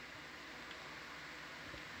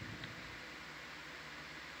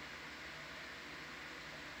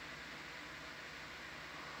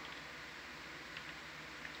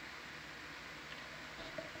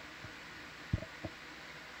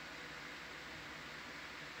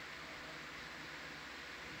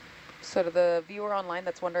 So to the viewer online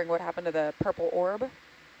that's wondering what happened to the purple orb,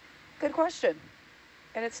 good question.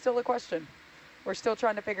 And it's still a question. We're still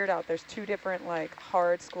trying to figure it out. There's 2 different like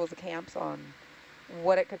hard schools of camps on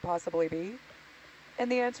what it could possibly be.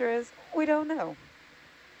 And the answer is, we don't know.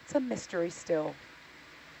 It's a mystery still.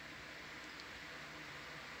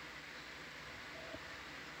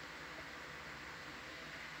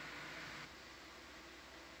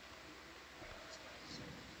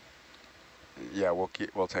 Yeah,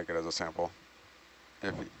 we'll take it as a sample.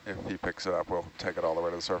 If he picks it up, we'll take it all the way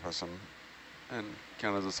to the surface and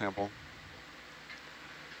count it as a sample.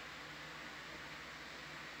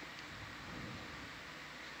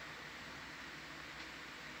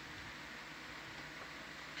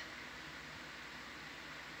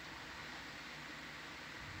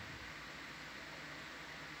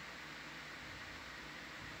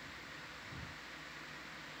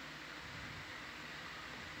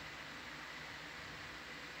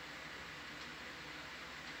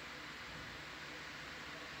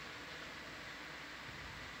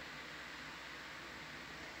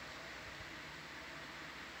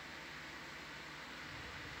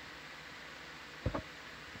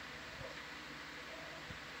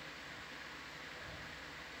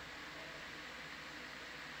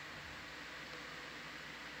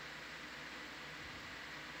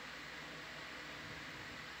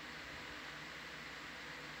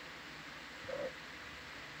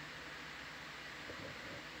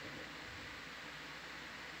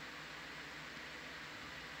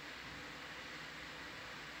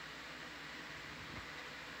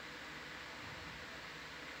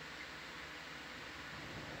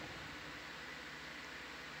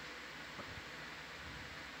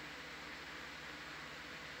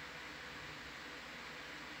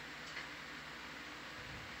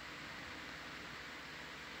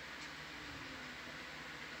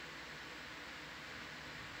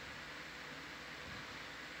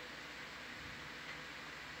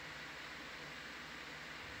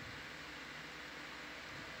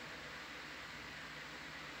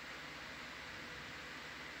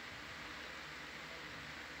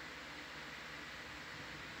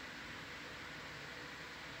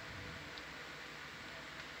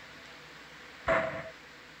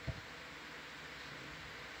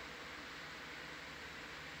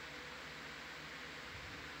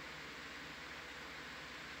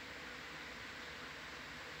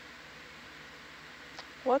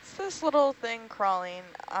 What's this little thing crawling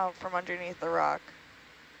out from underneath the rock?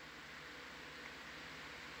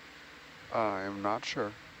 I am not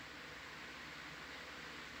sure.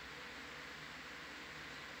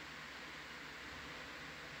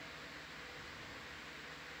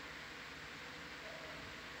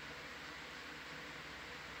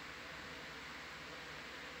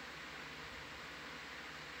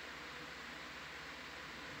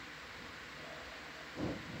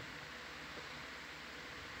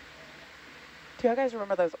 Do you guys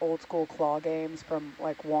remember those old school claw games from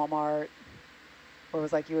like Walmart? Where it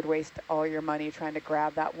was like you would waste all your money trying to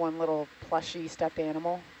grab that one little plushy stuffed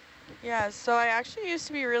animal? Yeah, so I actually used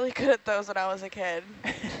to be really good at those when I was a kid.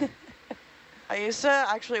 I used to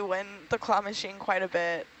actually win the claw machine quite a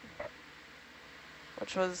bit,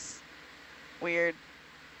 which was weird.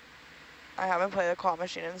 I haven't played the claw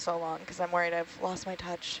machine in so long because I'm worried I've lost my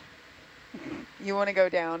touch. You want to go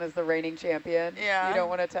down as the reigning champion? Yeah. You don't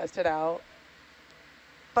want to test it out?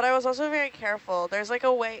 But I was also very careful. There's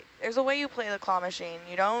a way you play the claw machine.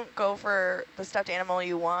 You don't go for the stuffed animal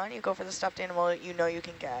you want, you go for the stuffed animal you know you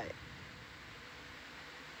can get.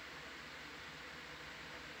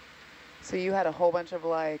 So you had a whole bunch of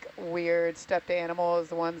like weird stuffed animals,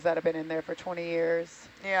 the ones that have been in there for 20 years.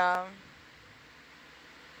 Yeah.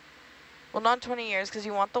 Well, not 20 years, because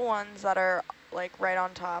you want the ones that are like right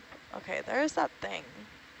on top. Okay, there's that thing.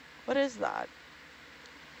 What is that?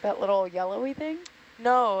 That little yellowy thing?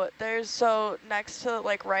 No, there's, so next to,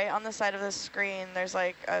 like right on the side of the screen, there's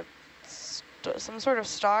like a some sort of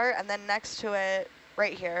star, and then next to it,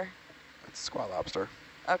 right here. It's squat lobster.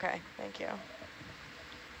 Okay, thank you.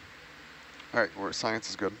 All right, science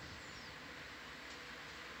is good.